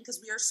explain because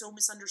we are so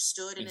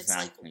misunderstood, and it's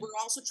like exactly. we're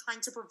also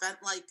trying to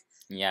prevent like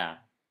Yeah.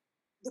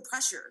 the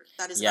pressure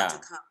that is about to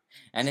Yeah. come.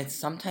 And it's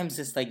sometimes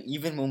it's like,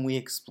 even when we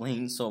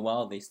explain so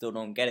well, they still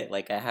don't get it.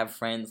 Like, I have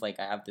friends, like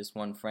I have this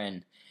one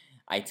friend,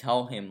 I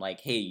tell him like,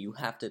 hey, you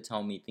have to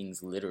tell me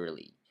things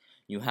literally.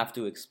 You have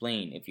to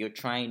explain. If you're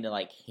trying to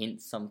like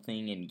hint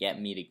something and get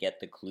me to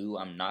get the clue,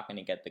 I'm not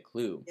gonna get the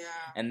clue. Yeah.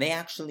 And they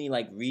actually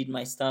like read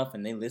my stuff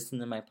and they listen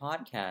to my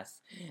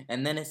podcast.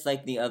 And then it's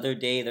like the other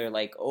day they're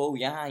like, oh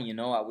yeah, you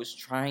know, I was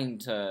trying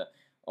to,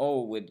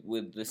 oh,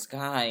 with this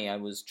guy, I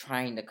was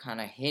trying to kind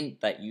of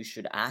hint that you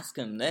should ask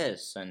him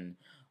this, and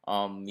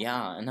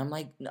yeah, and I'm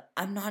like,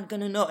 I'm not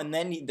gonna know. And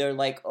then they're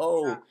like, Yeah.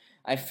 oh,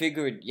 I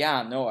figured,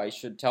 yeah, no, I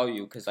should tell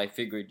you because I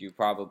figured you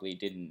probably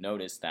didn't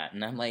notice that.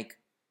 And I'm like,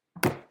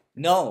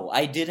 no,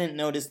 I didn't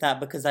notice that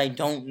because I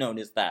don't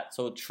notice that.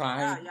 So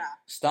Yeah. Yeah.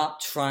 stop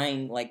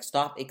trying, like,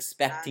 stop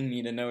expecting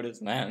Exactly. me to notice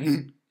that.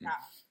 Yeah.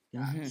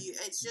 Yeah. Mhm.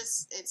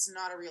 It's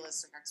not a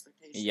realistic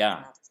expectation from Yeah,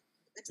 yeah,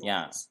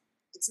 individuals.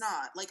 It's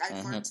not. Like I've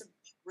mm-hmm. learned to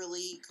be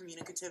really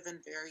communicative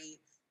and very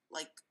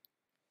like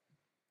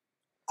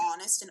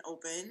honest and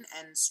open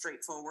and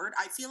straightforward.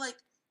 I feel like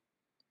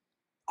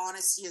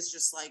honesty is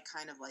just like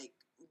kind of like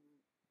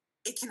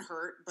it can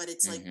hurt, but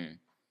it's like Mm-hmm.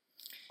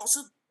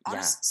 also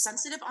Yeah.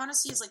 sensitive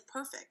honesty is like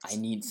perfect. I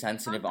need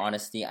sensitive Perfect.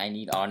 honesty. I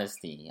need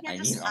honesty. You I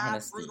can't need just have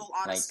honesty. brutal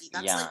Like, honesty.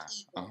 That's like yeah,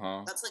 evil.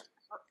 uh-huh. That's like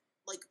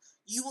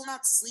you will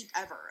not sleep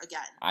ever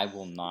again. I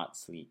will not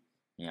sleep.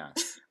 Yeah.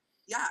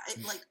 Yeah,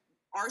 like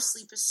our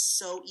sleep is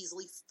so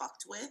easily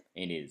fucked with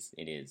It is.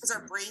 It is. because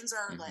our brains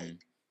are like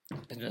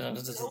in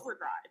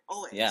overdrive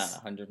always. Yeah,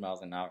 100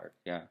 miles an hour.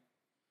 Yeah.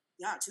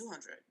 Yeah,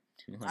 200.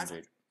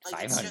 200.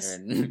 Like it's just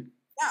 500.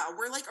 yeah,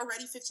 we're like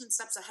already 15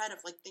 steps ahead of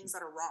like things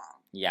that are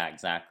wrong. Yeah,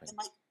 exactly. And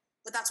like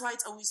but that's why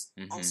it's always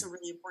Mm-hmm. also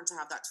really important to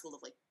have that tool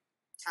of like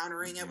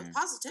countering it with Mm-hmm.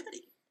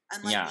 positivity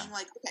and like Yeah. being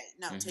like, okay,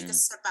 no, take Mm-hmm. a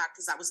step back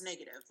because that was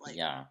negative. Like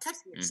Yeah.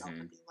 catching yourself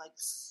Mm-hmm. and being like,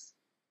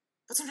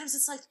 but sometimes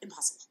it's like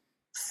impossible.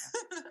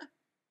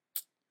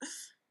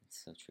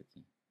 It's so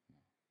tricky.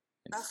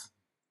 Ugh,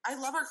 I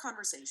love our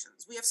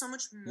conversations. We have so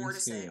much more Me to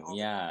say. too. All the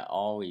Yeah, time.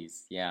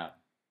 always. Yeah.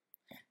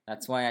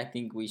 That's why I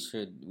think we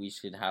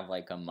should have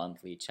like a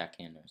monthly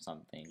check-in or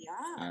something.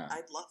 Yeah,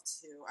 I'd love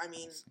to. I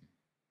mean, Awesome.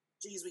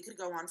 geez, we could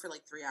go on for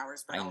like 3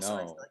 hours, but I also I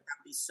feel know. like that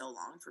would be so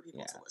long for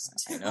people Yeah, to listen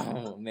I to.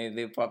 know. Maybe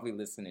they probably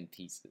listen in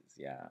pieces.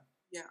 Yeah.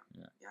 Yeah.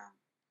 Yeah. Yeah.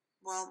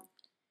 Well,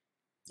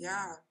 Yeah.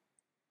 yeah.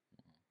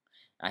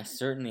 I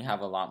certainly have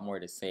a lot more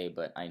to say,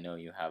 but I know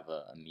you have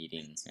a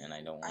meeting, and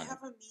I don't I want to.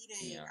 have a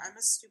meeting. Yeah. I'm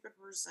a stupid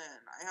person.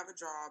 I have a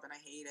job and I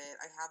hate it.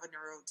 I have a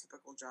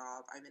neurotypical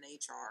job. I'm in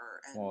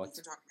HR, and Well, we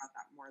can talk about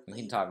that more we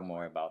later. can talk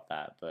more about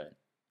that, but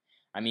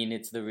I mean,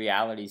 it's the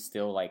reality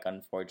still. Like,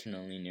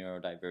 unfortunately,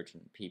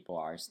 neurodivergent people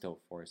are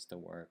still forced to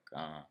work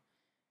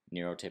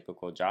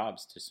neurotypical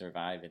jobs to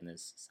survive in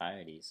this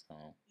society.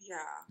 So Yeah.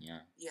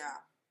 yeah. Yeah.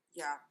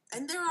 Yeah.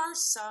 And there are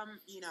some,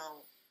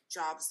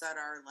 jobs that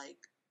are like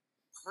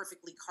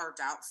perfectly carved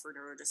out for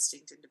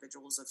neurodistinct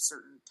individuals of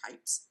certain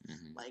types.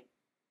 Mm-hmm. Like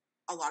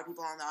a lot of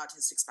people on the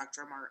autistic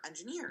spectrum are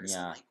engineers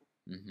and Yeah. like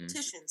Mm-hmm.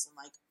 politicians and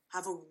like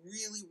have a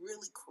really,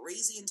 really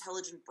crazy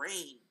intelligent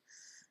brain.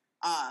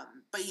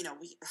 But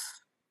we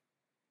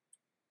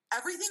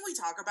everything we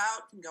talk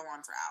about can go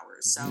on for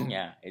hours. So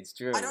yeah, it's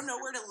true. I don't know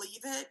where to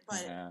leave it,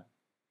 but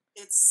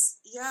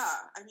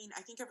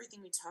I think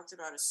everything we talked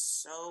about is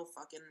so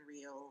fucking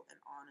real and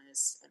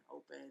honest and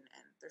open,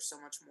 and there's so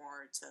much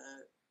more to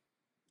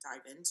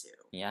dive into.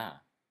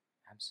 Yeah,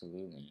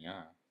 absolutely.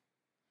 Yeah.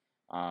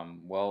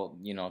 Well,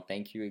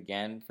 thank you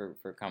again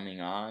for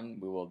coming on.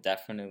 We will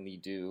definitely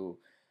do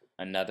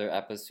another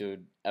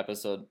episode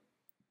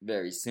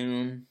very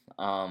soon.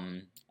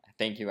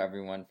 Thank you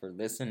everyone for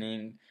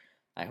listening.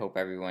 I hope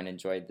everyone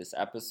enjoyed this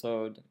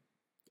episode,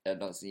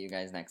 and I'll see you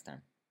guys next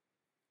time.